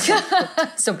sjunger. Liksom.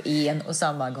 Som en och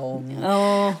samma gång.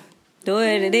 Ja, då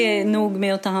är det nog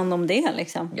med att ta hand om det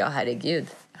liksom. Ja, herregud.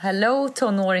 Hello,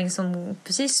 tonåring som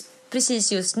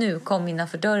precis just nu kom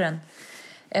innanför dörren.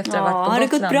 Efter att ha varit på har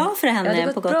Gotland. det gått bra för henne det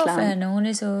har på gått Gotland? Bra för henne. Hon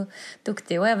är så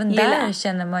duktig. Och även där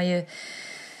känner man ju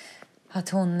att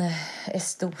hon är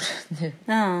stor nu.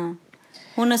 Ja.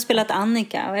 Hon har spelat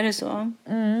Annika, är det så?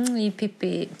 I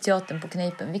Pippi-teatern på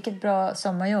Knipen. Vilket bra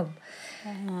sommarjobb. Ja,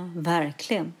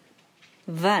 verkligen.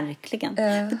 Verkligen.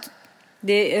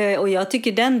 Och jag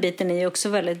tycker den biten är också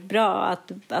väldigt bra.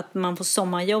 Att man får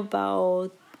sommarjobba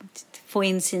och få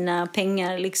in sina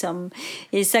pengar liksom.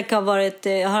 Isak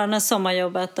har han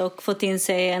sommarjobbat och fått in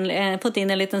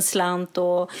en liten slant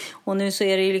och nu så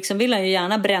är det ju liksom, vill han ju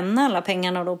gärna bränna alla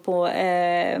pengarna då på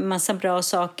massa bra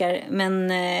saker,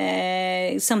 men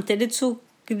samtidigt så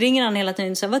ringer han hela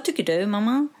tiden och säger, vad tycker du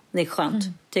mamma? Det är skönt,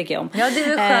 tycker jag om. Ja, det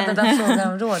är skönt att han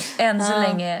frågar om råd än så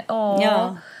länge.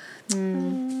 Ja.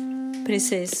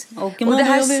 Precis. Och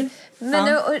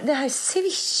det här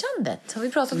swishandet, har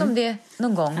vi pratat om det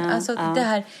någon gång? Det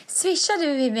här, swishar du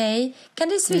i mig? Kan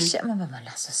du swisha? Man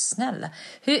alltså snälla.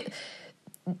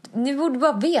 Ni borde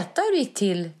bara veta hur det gick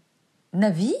till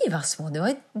när vi var små.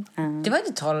 Det var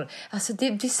inte tal. Alltså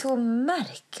det blir så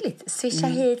märkligt. Swisha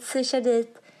hit, swisha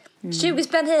dit. 20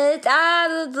 spänn hit.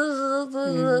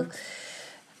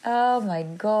 Oh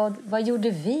my god. Vad gjorde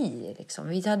vi liksom?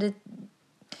 Vi hade...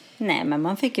 Nej, men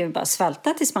man fick ju bara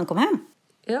svälta tills man kom hem.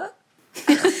 Ja.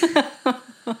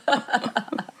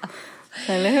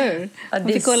 Eller hur? Ja, man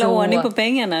fick hålla ordning på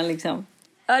pengarna liksom.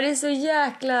 Ja, det är så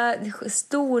jäkla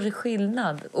stor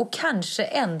skillnad. Och kanske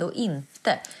ändå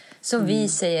inte. Som vi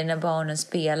säger när barnen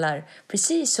spelar.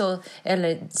 Precis så,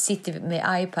 eller sitter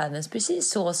med iPaden.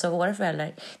 Precis så sa våra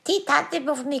föräldrar. Titta inte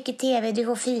på för mycket tv, du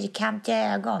får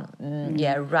fyrkantiga ögon.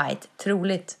 Yeah, right.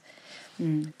 Troligt.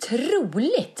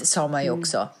 Troligt, sa man ju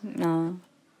också. Ja.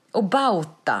 Och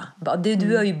bauta.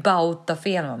 Du har ju bauta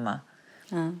fel, mamma.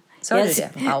 Ja. Sa du det?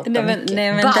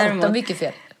 Bauta mycket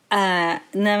fel. Nej,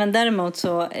 men däremot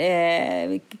så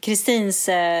Kristins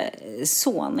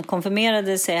son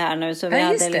konfirmerade sig här nu, så vi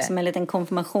hade liksom en liten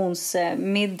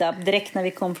konfirmationsmiddag direkt när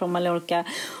vi kom från Mallorca,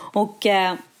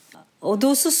 och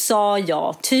då så sa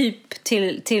jag typ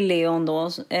till Leon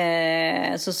då,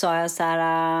 så sa jag så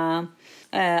här,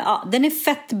 den är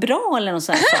fett bra eller något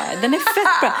sånt här. Den är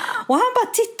fett bra. Och han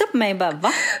bara tittade på mig och bara,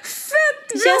 va?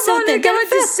 Fett bra, det kan man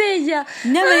inte säga.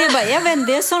 Nej, men jag vet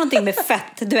inte, jag sa någonting med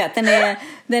fett. Du vet,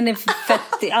 den är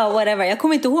fett, whatever. Jag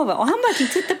kommer inte ihåg. Och han bara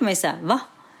tittade på mig så här, va?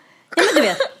 Ja, men du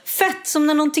vet, fett som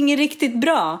när någonting är riktigt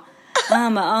bra. Och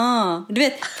han bara, du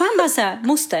vet, för han bara så här,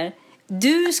 moster,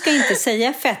 du ska inte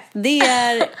säga fett. Det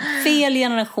är fel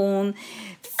generation,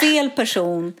 fel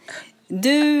person.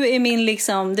 Du är min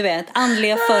liksom, du vet,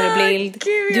 andliga förebild.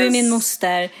 Gud, du är min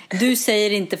moster. Du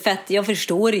säger inte fett, jag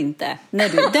förstår inte.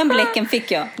 Den blicken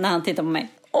fick jag när han tittade på mig.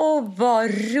 Vad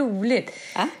roligt.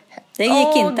 Ja, det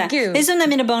gick inte. Gud. Det är som när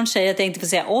mina barn säger att jag inte får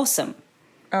säga awesome.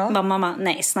 Ja. Mamma,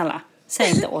 nej snälla, säg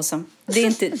inte awesome.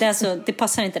 Det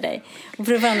passar inte dig. Och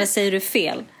för det andra säger du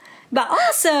fel. Bara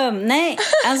awesome, nej.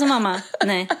 Alltså mamma,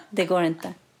 nej, det går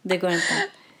inte.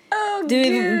 Du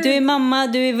är mamma,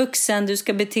 du är vuxen, du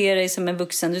ska bete dig som en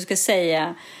vuxen. Du ska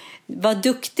säga vad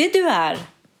duktig du är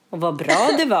och vad bra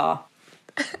det var.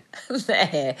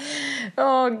 Nej,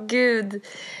 gud.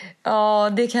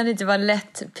 Det kan inte vara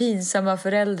lätt. Pinsamma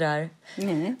föräldrar.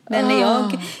 Nej, men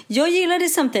jag gillar det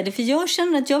samtidigt, för jag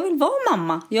känner att jag vill vara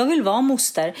mamma. Jag vill vara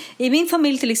moster. I min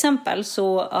familj till exempel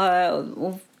så...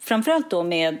 framförallt då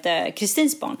med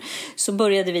Kristins barn, så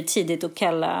började vi tidigt att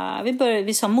kalla,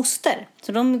 vi sa moster.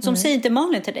 Så de säger inte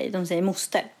Malin till dig, de säger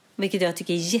moster. Vilket jag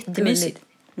tycker är jättemysigt.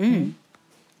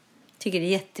 Tycker det är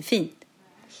jättefint.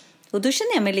 Och då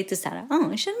känner jag mig lite så här,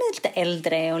 jag känner mig lite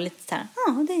äldre och lite så här,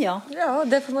 det är jag. Ja,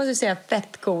 därför måste jag säga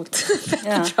fett coolt.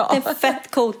 Fett bra. Det är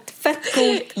fett coolt.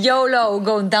 YOLO,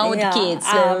 going down with the kids.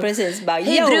 Ja, precis. Bara,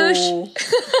 hej brors.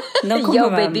 Yo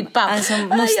baby pop. Alltså,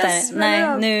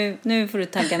 måste, nu får du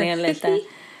tagga ner lite.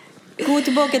 Gå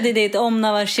tillbaka till ditt Om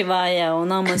Namah Shivaya och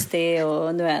Namaste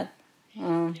och du vet.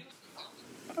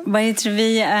 Vad heter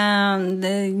vi?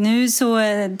 Nu så,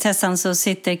 Tessan, så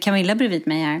sitter Camilla bredvid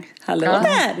mig här. Hallå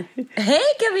där! Hej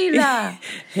Camilla!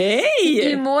 Hej!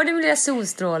 Hur mår du med lilla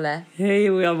solstråle? Hej,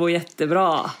 jag mår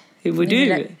jättebra. Hur mår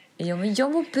du? Ja, men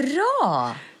jag mår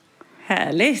bra.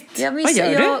 Härligt. Vad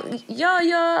gör du?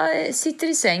 Jag sitter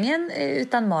i sängen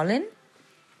utan Malin.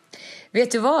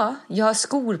 Vet du vad? Jag har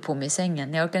skor på mig i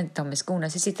sängen. Jag orkar inte ta med skorna.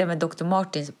 Så jag sitter med Dr.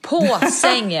 Martins på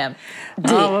sängen.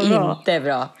 Det är inte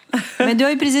bra. Men du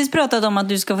har ju precis pratat om att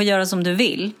du ska få göra som du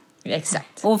vill.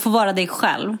 Exakt. Och få vara dig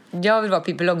själv. Jag vill vara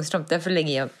Pippi Långstrump. Därför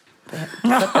lägger jag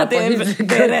det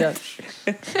är rätt.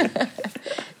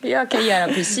 Jag kan göra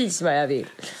precis vad jag vill.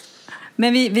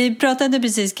 Men vi pratade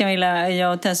precis, Camilla,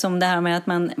 jag och Tess, om det här med att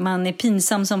man är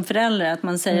pinsam som förälder. Att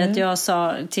man säger att jag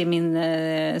sa till min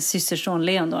systerson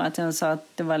Leon då, att jag sa att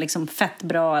det var liksom fett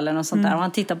bra eller något sånt där. Och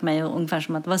han tittade på mig ungefär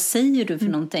som att, vad säger du för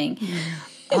någonting?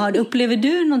 Upplever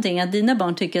du någonting att dina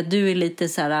barn tycker att du är lite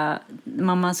så här,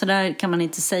 mamma, så där kan man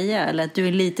inte säga, eller att du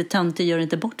är lite töntig, gör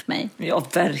inte bort mig? Ja,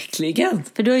 verkligen.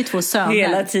 För du har ju 2 söner.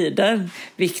 Hela tiden.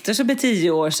 Viktor som är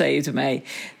 10 år säger till mig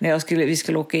när vi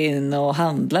skulle åka in och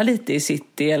handla lite i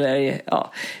city eller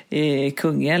i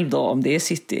Kungälv då, om det är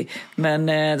city. Men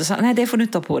då sa han, nej, det får du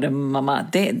inte ta på dig, mamma.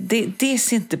 Det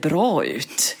ser inte bra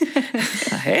ut.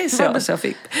 Nej, så jag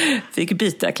fick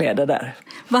byta kläder där.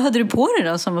 Vad hade du på dig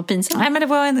då som var pinsamt? Nej, men det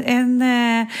var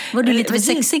var du lite för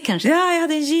sexig kanske? Ja, jag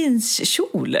hade en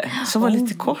jeanskjol som var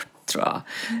lite kort, tror jag.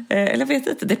 Eller jag vet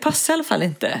inte, det passade i alla fall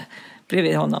inte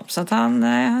bredvid honom. Så att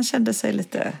han kände sig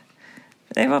lite...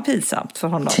 Det var pinsamt för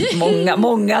honom.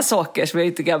 Många saker som jag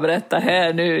inte kan berätta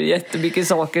här nu. Jättemycket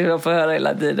saker som jag får höra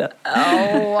hela tiden.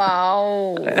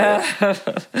 Wow!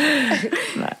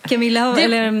 Camilla,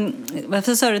 eller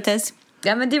varför sa du, Tess?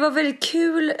 Ja, men det var väldigt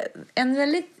kul. En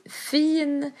väldigt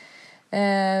fin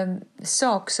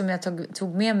sak som jag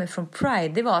tog med mig från Pride.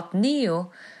 Det var att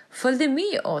Neo följde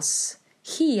med oss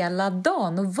hela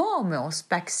dagen och var med oss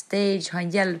backstage. Han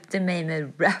hjälpte mig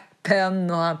med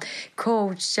rappen och han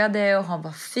coachade och han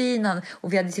var fin.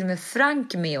 Och vi hade till och med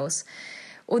Frank med oss.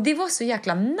 Och det var så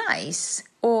jäkla nice.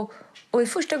 Och det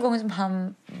första gången som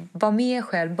han var med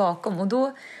själv bakom. Och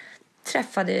då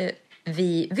träffade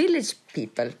vi Village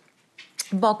People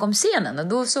bakom scenen. Och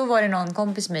då så var det någon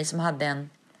kompis med mig som hade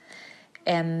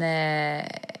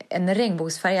en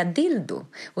regnbågsfärgad dildo.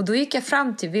 Och då gick jag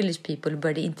fram till Village People och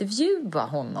började intervjua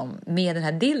honom med den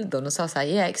här dildon och sa så här,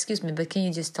 yeah, excuse me, but can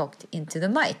you just talk into the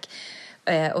mic?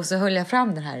 Och så höll jag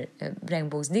fram den här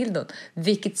regnbågsdildon,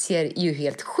 vilket ser ju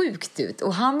helt sjukt ut.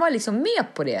 Och han var liksom med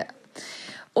på det.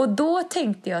 Och då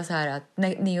tänkte jag så här att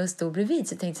när Neo stod bredvid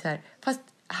så tänkte jag så här, fast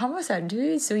han var så här,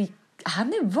 han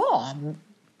är van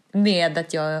med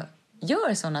att jag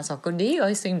gör sådana saker. Och det är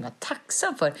jag så himla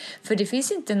tacksam för. För det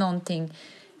finns inte någonting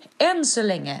än så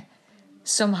länge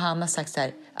som han har sagt så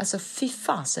här, alltså fy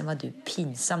fasen vad du är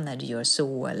pinsam när du gör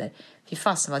så, eller fy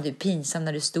fasen vad du är pinsam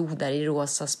när du stod där i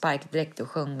rosa sparkdräkt och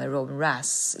sjöng med Robin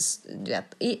Rass, du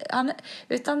vet.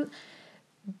 Utan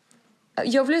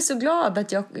jag blev så glad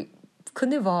att jag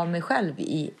kunde vara mig själv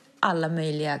i alla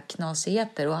möjliga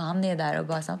knasigheter, och han är där och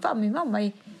bara så här, min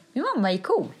mamma är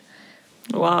cool.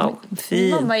 Wow,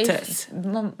 fint.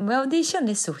 Det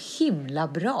kändes så himla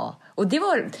bra. Och det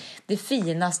var det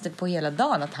finaste på hela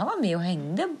dagen, att han var med och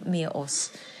hängde med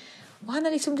oss. Och han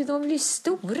är liksom, de blir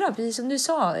stora, precis som du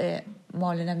sa,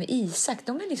 Malin, med Isak.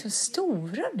 De är liksom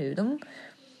stora nu.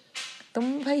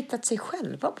 De har hittat sig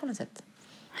själva på något sätt.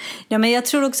 Ja, men jag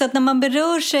tror också att när man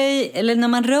berör sig, eller när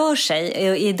man rör sig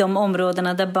i de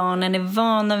områdena där barnen är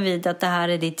vana vid att det här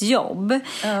är ditt jobb,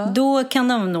 då kan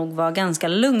de nog vara ganska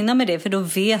lugna med det, för då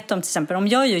vet de, till exempel om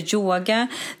jag gör yoga,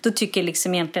 då tycker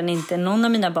liksom egentligen inte någon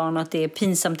av mina barn att det är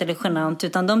pinsamt eller genant,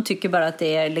 utan de tycker bara att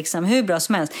det är liksom hur bra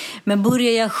som helst. Men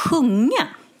börjar jag sjunga,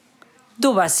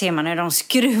 då bara ser man hur de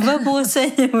skruvar på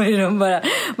sig och hur de bara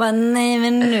nej,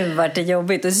 men nu var det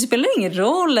jobbigt. Och det spelar ingen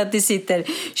roll att det sitter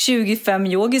 25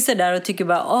 yogisar där och tycker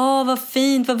bara, vad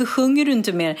fint, varför sjunger du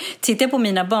inte mer? Tittar jag på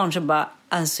mina barn så bara,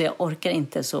 alltså jag orkar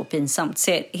inte, så pinsamt.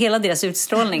 Se hela deras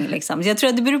utstrålning liksom. Så jag tror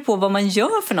att det beror på vad man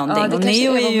gör för någonting. Ja, det och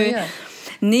Neo är ju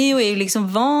Neo är ju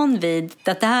liksom van vid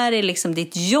att det här är liksom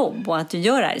ditt jobb och att du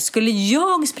gör det här. Skulle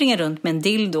jag springa runt med en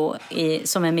dildo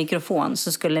som en mikrofon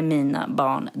så skulle mina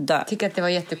barn dö. Jag tycker att det var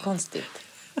jättekonstigt.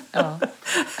 Ja.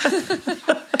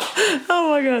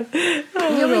 Oh my god.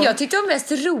 Ja, men jag tyckte det var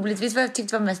mest roligt. Vet du vad jag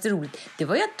tyckte var mest roligt? Det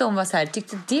var ju att de var så här,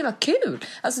 tyckte att det var kul.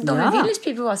 Alltså de i Village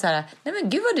People var så här, nej men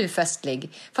gud vad du är festlig.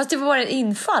 Fast det var en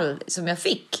infall som jag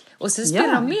fick. Och så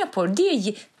spelade de med på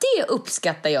det. Det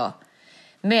uppskattar jag.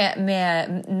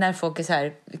 Med när folk är så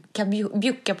här, kan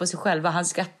bjucka på sig själva. Han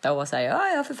skrattar och var så här,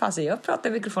 ja för fasen, jag pratar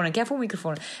i mikrofonen, kan jag få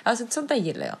mikrofonen? Alltså sånt där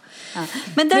gillar jag. Ja.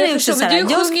 Men där är också så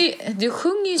här, du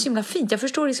sjunger ju så himla fint. Jag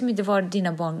förstår liksom inte vad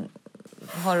dina barn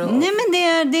har att... Nej,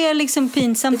 men det är liksom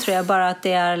pinsamt tror jag, bara att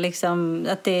det är liksom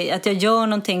att jag gör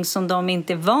någonting som de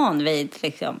inte är van vid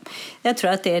liksom. Jag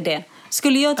tror att det är det.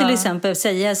 Skulle jag till exempel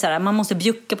säga så här, man måste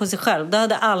bjucka på sig själv, då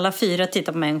hade alla 4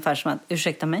 tittat på mig ungefär som att,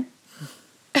 ursäkta mig.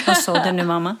 Vad sa du nu,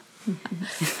 mamma?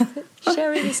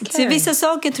 Så vissa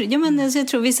saker, jag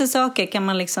tror vissa saker kan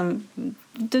man liksom,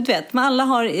 du vet, men alla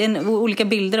har olika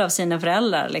bilder av sina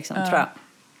föräldrar liksom, tror jag.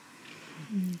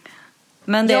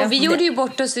 Men vi gjorde ju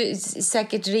bort oss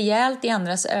säkert rejält i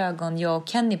andras ögon, jag och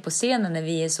Kenny på scenen, när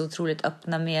vi är så otroligt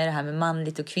öppna med det här med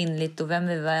manligt och kvinnligt och vem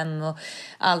är vem och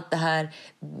allt det här,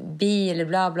 bi eller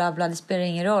bla bla bla, det spelar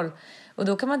ingen roll. Och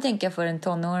då kan man tänka för en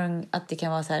tonåring att det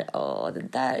kan vara så här, det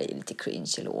där är lite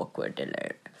cringe eller awkward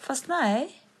eller... Fast nej,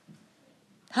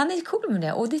 han är cool med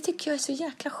det och det tycker jag är så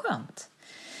jäkla skönt.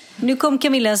 Nu kom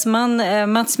Camillas man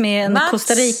Mats med en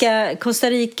Costa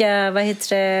Rica vad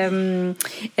heter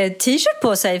det, t-shirt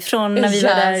på sig från när vi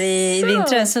var där i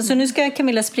vintras. Så nu ska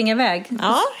Camilla springa iväg.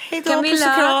 Ja, hej då, Camilla, puss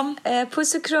och kram.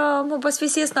 Puss och kram, hoppas vi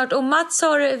ses snart. Och Mats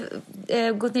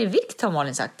har gått ner i vikt, har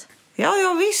Malin sagt. Ja,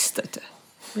 jag visste det.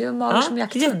 Blev mager som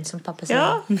jakthund, som pappa säger.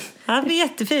 Ja, han blir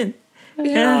jättefin.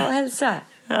 Ja, hälsa.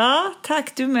 Ja,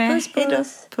 tack du med. Puss,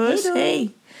 puss. Puss, hej.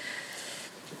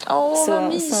 Vad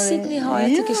mysigt ni har. Jag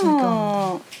tycker så mycket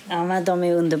om. Ja, men de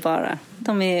är underbara.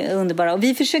 De är underbara. Och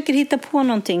vi försöker hitta på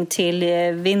någonting till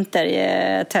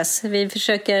vinter, Tess. Vi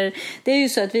försöker... Det är ju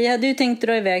så att vi hade ju tänkt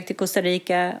dra iväg till Costa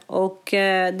Rica. Och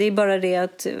det är bara det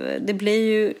att det blir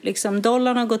ju liksom...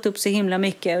 Dollarn har gått upp så himla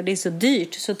mycket och det är så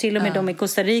dyrt. Så till och med de i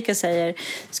Costa Rica säger,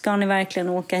 ska ni verkligen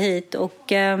åka hit?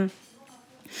 Och...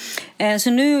 Så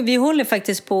nu, vi håller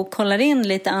faktiskt på att kolla in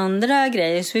lite andra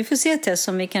grejer. Så vi får se Tess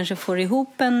om vi kanske får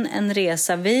ihop en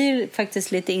resa. Vi är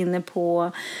faktiskt lite inne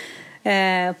på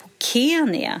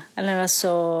Kenya. Eller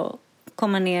alltså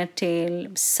komma ner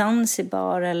till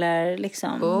Zanzibar eller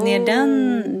liksom ner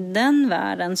den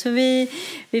världen. Så vi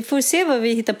får se vad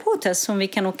vi hittar på Tess. Om vi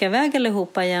kan åka iväg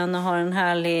allihopa igen och ha en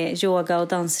härlig yoga- och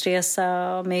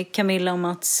dansresa med Camilla och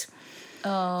Mats.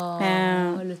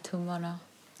 Håller tummarna.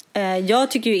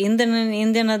 Jag tycker ju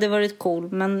Indien hade varit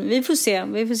cool. Men vi får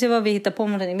se vad vi hittar på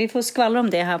med det. Vi får skvallra om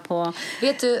det här på...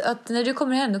 Vet du att när du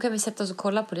kommer hem då kan vi sätta oss och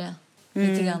kolla på det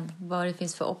lite grann. Vad det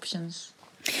finns för options.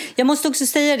 Jag måste också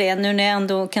säga det nu när jag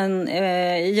ändå kan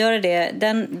göra det.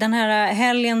 Den här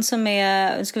helgen som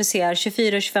är, ska vi se här,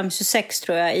 24, 25, 26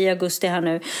 tror jag i augusti här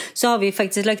nu. Så har vi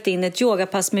faktiskt lagt in ett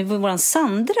yogapass med våran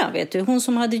Sandra, vet du. Hon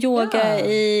som hade yoga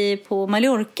på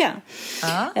Mallorca.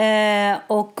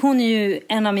 Och hon är ju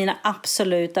en av mina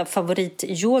absoluta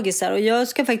favorityogisar. Och jag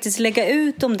ska faktiskt lägga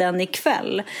ut om den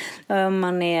ikväll.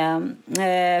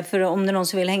 För om det är någon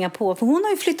som vill hänga på. För hon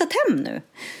har ju flyttat hem nu.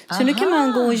 Så nu kan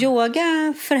man gå och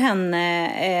yoga för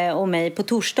henne och mig på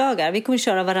torsdagar. Vi kommer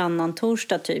köra varannan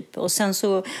torsdag typ. Och sen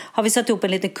så har vi satt ihop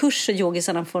en liten kurs så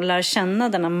yogisarna får lära känna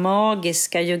denna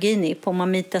magiska yogini på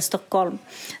Mamita Stockholm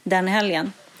den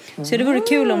helgen. Så det vore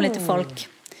kul om lite folk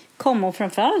kom, och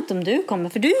framförallt om du kommer.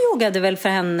 För du yogade väl för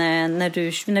henne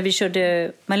när vi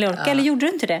körde Mallorca, eller gjorde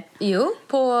du inte det? Jo,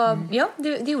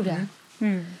 det gjorde jag.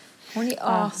 Hon är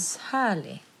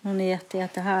ashärlig. Hon är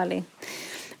jättehärlig.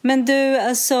 Men du,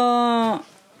 alltså...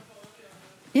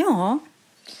 Ja.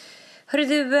 Hörru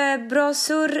du, bra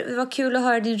surr. Det var kul att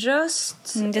höra din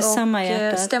röst. Det är samma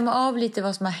hjärtat. Stämma av lite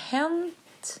vad som har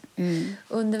hänt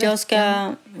under veckan. Jag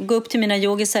ska gå upp till mina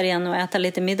yogisar igen och äta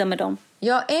lite middag med dem.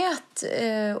 Jag ät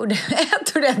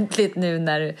ordentligt nu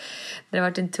när det har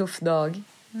varit en tuff dag.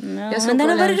 Ja, men den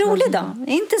har varit en rolig dag.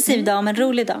 Intensiv dag, men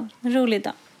rolig dag.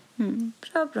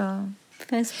 Bra.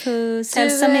 Puss.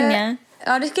 Hälsa Minja.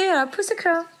 Ja, det ska jag göra. Puss och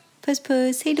kram.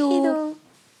 Puss. Hej då.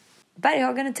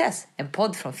 Berghagen och Tess, en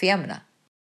podd från Femina.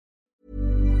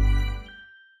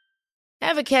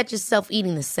 Ever catch yourself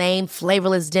eating the same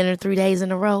flavorless dinner 3 days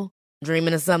in a row?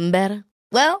 Dreaming of something better?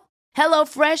 Well,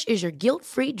 HelloFresh is your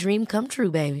guilt-free dream come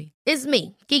true, baby. It's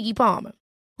me, Keke Palmer.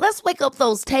 Let's wake up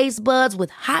those taste buds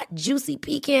with hot, juicy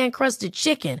pecan-crusted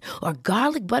chicken or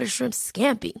garlic butter shrimp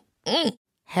scampi.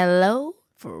 Hello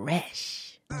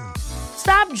Fresh.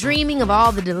 Stop dreaming of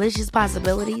all the delicious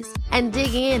possibilities and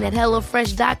dig in at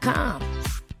HelloFresh.com.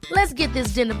 Let's get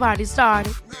this dinner party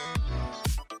started.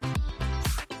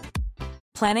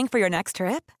 Planning for your next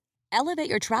trip? Elevate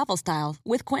your travel style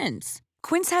with Quince.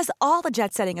 Quince has all the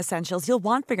jet-setting essentials you'll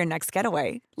want for your next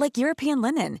getaway, like European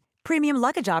linen, premium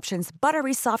luggage options,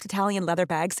 buttery soft Italian leather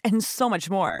bags, and so much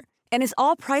more. And is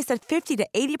all priced at 50 to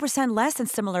 80% less than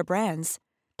similar brands.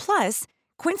 Plus,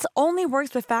 Quince only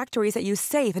works with factories that use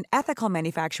safe and ethical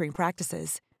manufacturing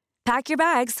practices. Pack your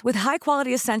bags with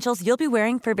high-quality essentials you'll be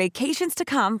wearing for vacations to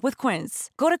come with Quince.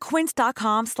 Go to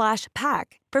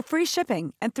quince.com/pack for free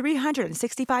shipping and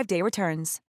 365-day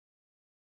returns.